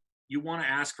to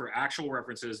ask for actual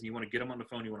references, and you want to get them on the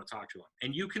phone. You want to talk to them,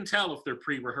 and you can tell if they're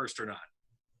pre-rehearsed or not.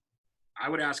 I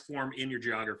would ask for them in your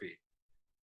geography.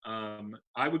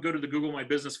 I would go to the Google My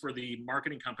Business for the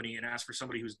marketing company and ask for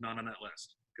somebody who's not on that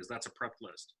list, because that's a prepped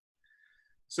list.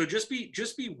 So just be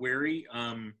wary.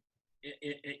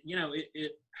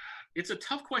 It's a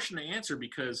tough question to answer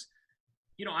because,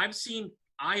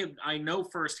 I know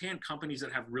firsthand companies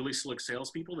that have really slick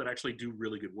salespeople that actually do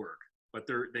really good work, but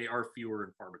they are fewer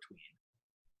and far between.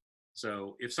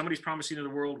 So if somebody's promising to the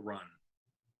world, run.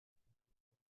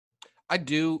 I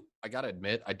gotta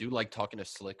admit, I do like talking to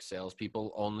slick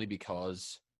salespeople, only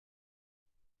because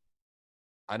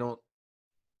I don't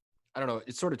know.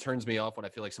 It sort of turns me off when I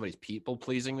feel like somebody's people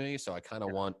pleasing me. So I kind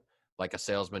of want like a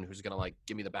salesman who's going to like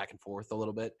give me the back and forth a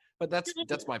little bit, but that's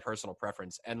my personal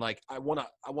preference. And like, I want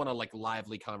to like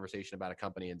lively conversation about a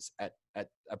company and at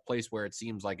a place where it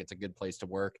seems like it's a good place to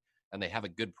work and they have a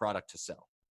good product to sell.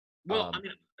 Well,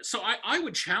 so I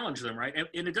would challenge them, right?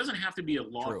 And it doesn't have to be a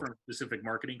law firm specific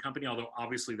marketing company, although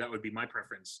obviously that would be my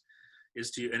preference,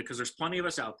 because there's plenty of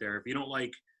us out there. If you don't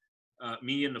like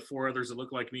me and the 4 others that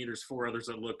look like me, there's 4 others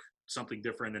that look something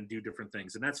different and do different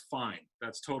things. And that's fine.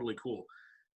 That's totally cool.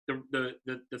 The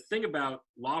thing about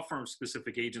law firm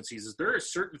specific agencies is there are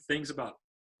certain things about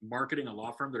marketing a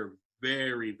law firm that are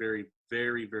very, very,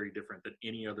 very, very different than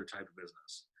any other type of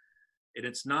business. And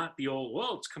it's not the old,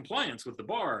 well, it's compliance with the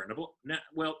bar.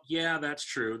 Well, yeah, that's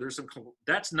true.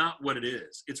 That's not what it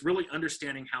is. It's really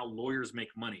understanding how lawyers make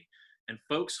money. And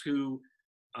folks who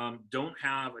don't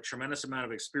have a tremendous amount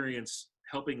of experience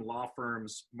helping law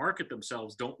firms market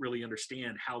themselves don't really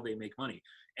understand how they make money.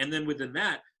 And then within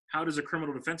that, how does a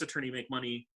criminal defense attorney make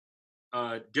money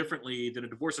differently than a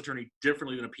divorce attorney,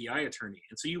 differently than a PI attorney?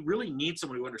 And so you really need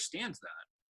someone who understands that.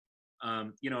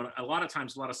 A lot of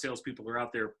times, a lot of salespeople are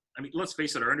out there. I mean, let's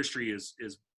face it, our industry is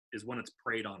one that's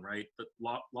preyed on, right? The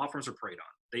law firms are preyed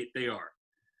on. They are.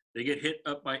 They get hit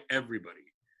up by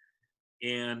everybody,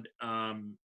 and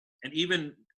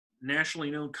even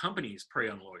nationally known companies prey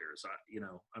on lawyers.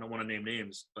 I don't want to name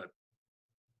names, but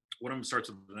one of them starts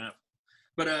with an F.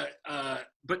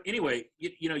 But anyway,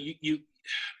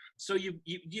 so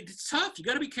it's tough. You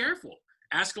got to be careful.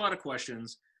 Ask a lot of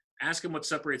questions. Ask them what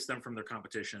separates them from their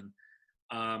competition.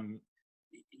 The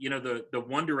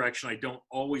one direction I don't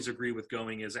always agree with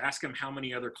going is ask them how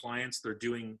many other clients they're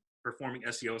performing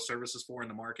SEO services for in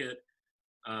the market.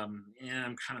 I'm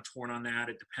kind of torn on that.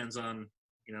 It depends on,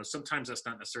 sometimes that's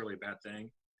not necessarily a bad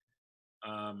thing.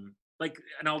 And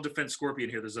I'll defend Scorpion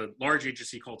here. There's a large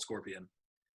agency called Scorpion.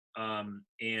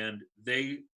 And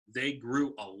they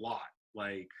grew a lot,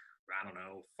 like, I don't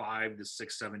know, 5 to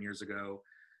 6, 7 years ago.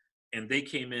 And they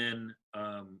came in,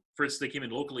 first they came in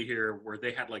locally here where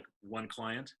they had like one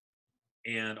client,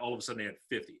 and all of a sudden they had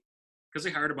 50 because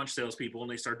they hired a bunch of salespeople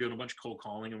and they started doing a bunch of cold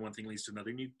calling, and one thing leads to another,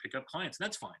 and you pick up clients, and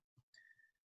that's fine.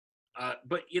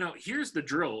 But here's the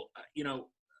drill.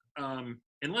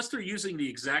 Unless they're using the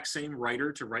exact same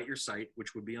writer to write your site,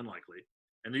 which would be unlikely,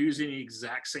 and they're using the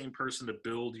exact same person to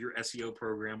build your SEO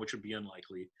program, which would be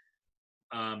unlikely,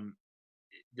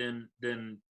 then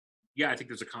yeah, I think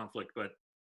there's a conflict. But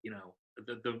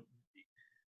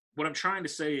what I'm trying to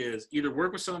say is either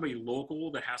work with somebody local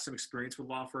that has some experience with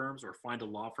law firms, or find a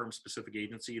law firm specific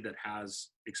agency that has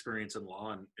experience in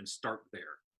law and start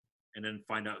there, and then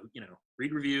find out,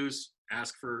 read reviews,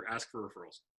 ask for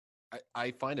referrals.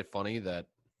 I find it funny that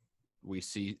we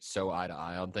see so eye to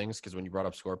eye on things, because when you brought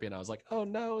up Scorpion, I was like, oh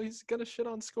no, he's gonna shit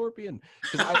on Scorpion,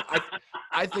 because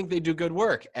I think they do good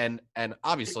work, and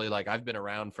obviously, like, I've been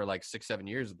around for like 6-7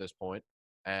 years at this point,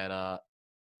 and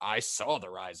I saw the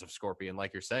rise of Scorpion,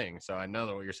 like you're saying, so I know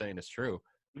that what you're saying is true.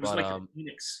 It was like a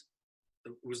phoenix.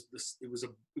 It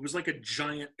was like a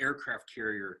giant aircraft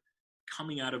carrier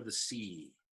coming out of the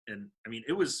sea, and I mean,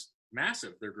 it was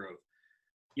massive, their growth.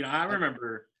 I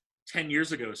remember 10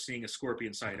 years ago seeing a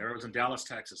Scorpion site. I was in Dallas,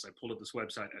 Texas. I pulled up this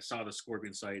website. I saw the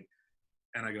Scorpion site,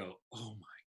 and I go, oh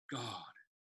my God,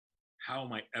 how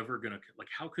am I ever going to,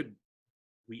 how could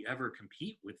we ever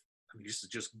compete with, this is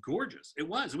just gorgeous. It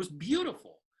was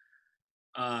beautiful.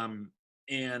 And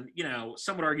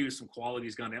some would argue some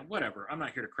quality's gone down, whatever. I'm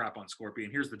not here to crap on Scorpion.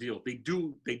 Here's the deal. They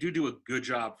do a good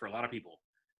job for a lot of people.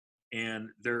 And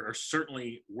there are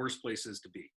certainly worse places to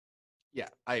be. Yeah,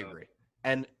 I agree.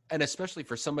 And especially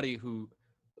for somebody who,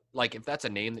 like, if that's a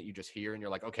name that you just hear and you're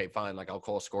like, okay, fine, like, I'll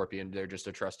call Scorpion, they're just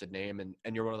a trusted name,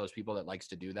 and you're one of those people that likes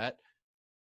to do that,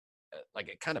 like,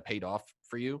 it kind of paid off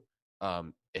for you.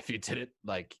 If you did it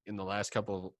like in the last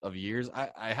couple of years.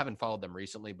 I haven't followed them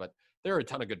recently, but there are a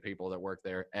ton of good people that work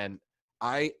there. And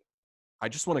I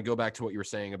just want to go back to what you were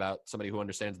saying about somebody who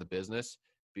understands the business,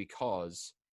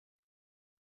 because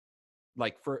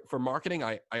like for marketing,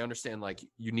 I understand, like,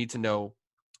 you need to know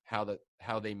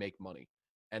how they make money.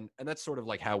 And that's sort of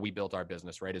like how we built our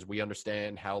business, right? Is we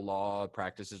understand how law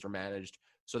practices are managed,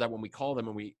 so that when we call them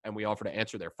and we offer to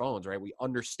answer their phones, right, we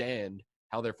understand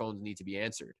how their phones need to be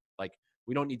answered. Like,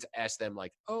 we don't need to ask them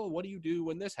like, oh, what do you do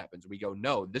when this happens? We go,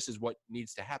 no, this is what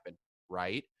needs to happen,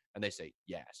 right? And they say,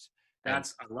 yes. I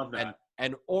love that.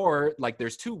 And or like,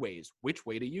 there's 2 ways. Which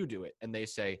way do you do it? And they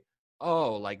say,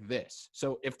 oh, like this.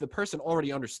 So if the person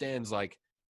already understands, like,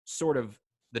 sort of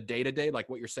the day-to-day, like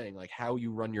what you're saying, like how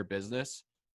you run your business,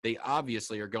 they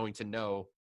obviously are going to know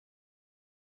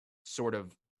sort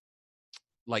of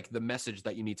like the message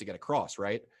that you need to get across,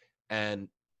 right? And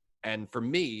for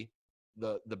me,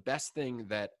 the best thing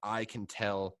that I can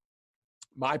tell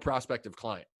my prospective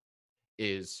client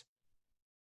is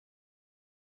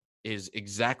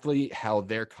exactly how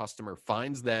their customer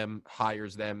finds them,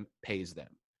 hires them, pays them,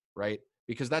 right?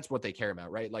 Because that's what they care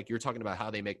about, right? Like, you're talking about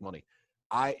how they make money.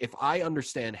 If I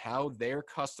understand how their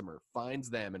customer finds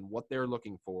them and what they're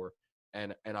looking for,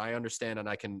 and I understand, and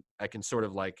I can sort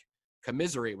of like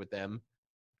commiserate with them.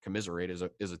 Commiserate is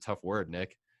a tough word,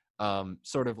 Nick.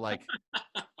 Sort of like,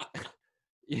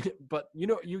 but you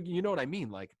know what I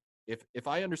mean? Like, if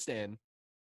I understand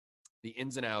the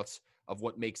ins and outs of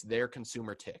what makes their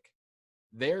consumer tick,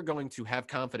 they're going to have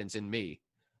confidence in me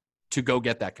to go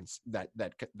get that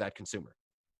that consumer.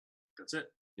 That's it.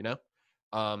 You know?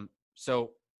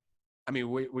 So, I mean,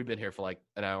 we've been here for like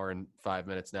an hour and 5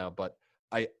 minutes now, but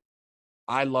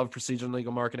I love Precision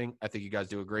Legal Marketing. I think you guys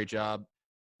do a great job.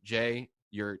 Jay,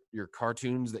 your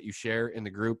cartoons that you share in the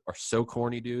group are so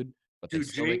corny, dude, but they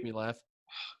still make me laugh.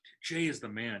 Jay is the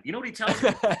man. You know what he tells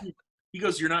me? He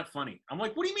goes, "You're not funny." I'm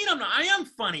like, "What do you mean I'm not? I am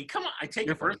funny. Come on." I take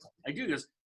it personally. I do. He goes,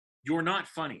 "You're not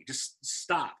funny. Just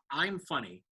stop. I'm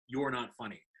funny. You're not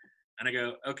funny." And I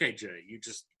go, "Okay, Jay,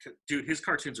 dude, his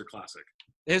cartoons are classic."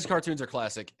 His cartoons are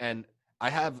classic, and I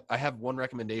have one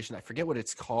recommendation. I forget what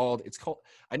it's called.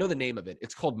 I know the name of it.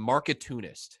 It's called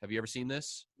Marketoonist. Have you ever seen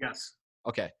this? Yes.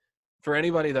 Okay. For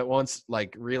anybody that wants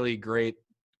like really great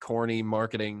corny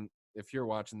marketing, if you're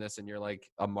watching this and you're like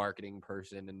a marketing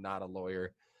person and not a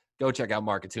lawyer, go check out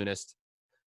Marketoonist.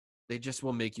 They just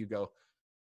will make you go,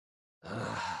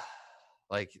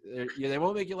 like they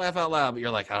won't make you laugh out loud, but you're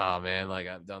like, oh man, like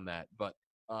I've done that. But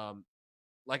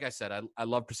like I said, I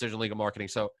love Precision Legal Marketing.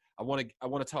 So I want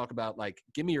to talk about, like,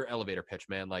 give me your elevator pitch,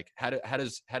 man. Like how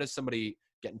does somebody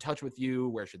get in touch with you?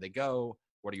 Where should they go?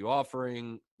 What are you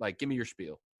offering? Like, give me your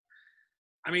spiel.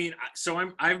 I mean,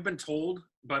 so I've been told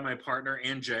by my partner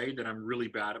and Jay that I'm really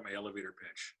bad at my elevator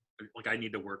pitch. Like I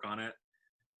need to work on it.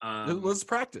 Let's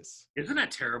practice. Isn't that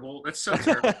terrible? That's so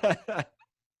terrible.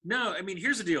 No, I mean,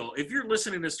 here's the deal. If you're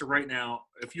listening to this right now,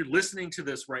 and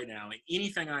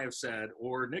anything I have said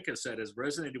or Nick has said has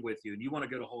resonated with you and you want to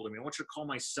get a hold of me, I want you to call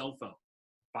my cell phone,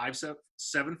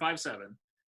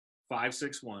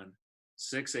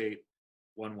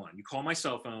 757-561-6811. You call my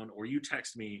cell phone or you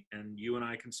text me and you and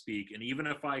I can speak. And even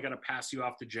if I got to pass you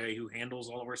off to Jay, who handles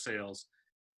all of our sales,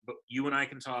 but you and I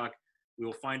can talk. We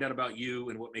will find out about you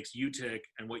and what makes you tick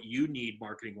and what you need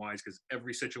marketing-wise, because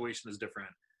every situation is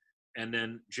different. And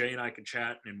then Jay and I can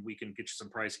chat and we can get you some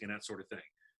pricing and that sort of thing.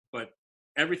 But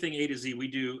everything A to Z we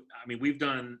do, I mean, we've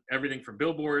done everything from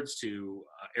billboards to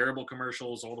arable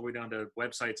commercials, all the way down to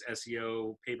websites,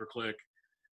 SEO, pay-per-click,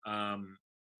 and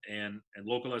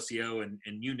local SEO, and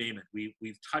you name it.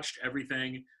 We've touched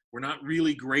everything. We're not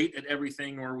really great at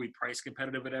everything, or we price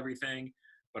competitive at everything.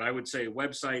 But I would say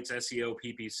websites, SEO,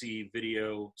 PPC,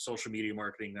 video, social media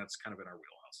marketing, that's kind of in our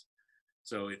wheelhouse.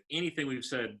 So if anything we've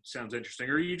said sounds interesting,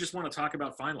 or you just want to talk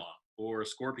about FineLaw or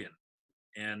Scorpion,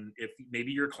 and if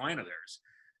maybe you're a client of theirs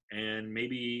and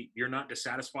maybe you're not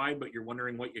dissatisfied, but you're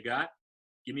wondering what you got,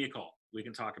 give me a call. We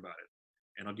can talk about it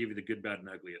and I'll give you the good, bad, and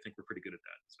ugly. I think we're pretty good at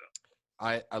that. So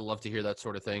I love to hear that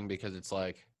sort of thing, because it's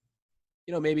like,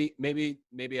 you know, maybe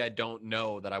I don't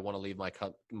know that I want to leave my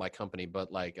company,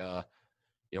 but like,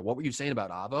 you know, what were you saying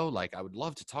about Avo? Like, I would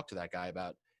love to talk to that guy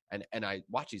about, and I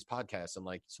watch these podcasts, and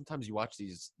like, sometimes you watch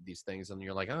these things and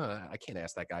you're like, I can't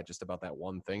ask that guy just about that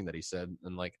one thing that he said.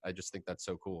 And like, I just think that's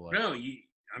so cool. Like, no, you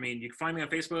can find me on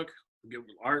Facebook.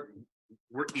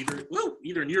 We're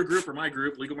either in your group or my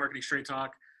group, Legal Marketing Straight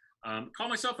Talk. Call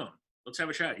my cell phone. Let's have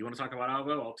a chat. You want to talk about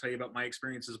Avo? I'll tell you about my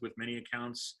experiences with many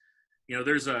accounts. You know,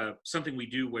 there's something we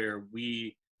do where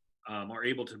we are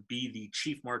able to be the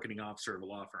chief marketing officer of a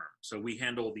law firm. So we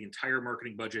handle the entire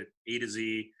marketing budget, A to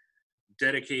Z,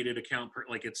 dedicated account,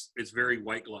 like it's very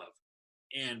white glove.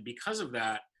 And because of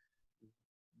that,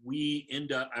 we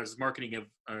end up, as marketing of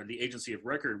the agency of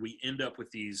record, we end up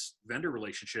with these vendor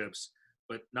relationships,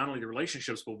 but not only the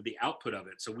relationships, but with the output of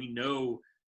it. So we know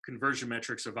conversion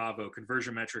metrics of Avo,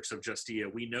 conversion metrics of Justia.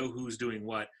 We know who's doing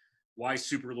what, why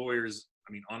super lawyers.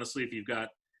 I mean, honestly, if you've got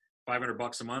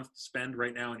 $500 a month to spend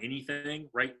right now on anything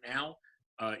right now,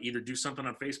 either do something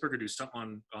on Facebook or do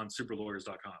something on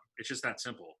superlawyers.com. It's just that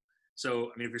simple.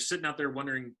 So, I mean, if you're sitting out there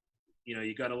wondering, you know,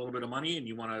 you got a little bit of money and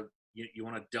you want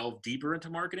to delve deeper into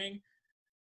marketing,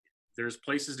 there's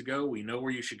places to go. We know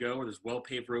where you should go. There's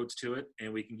well-paved roads to it,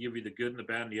 and we can give you the good and the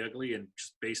bad and the ugly. And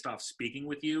just based off speaking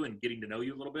with you and getting to know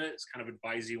you a little bit, it's kind of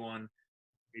advise you on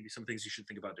maybe some things you should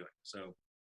think about doing. So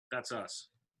that's us.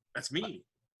 That's me.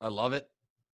 I love it.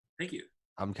 Thank you.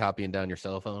 I'm copying down your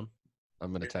cell phone.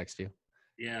 I'm going to text you.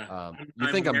 Yeah.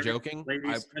 You think I'm joking?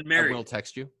 Ladies, I will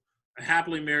text you.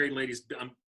 Happily married ladies.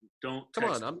 Don't come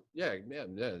on. Yeah.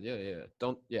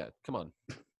 Come on.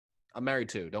 I'm married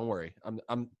too. Don't worry.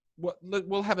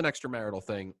 We'll have an extramarital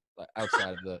thing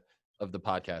outside of the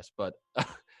podcast. But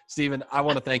Stephen, I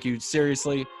want to thank you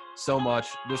seriously so much.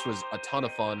 This was a ton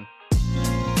of fun.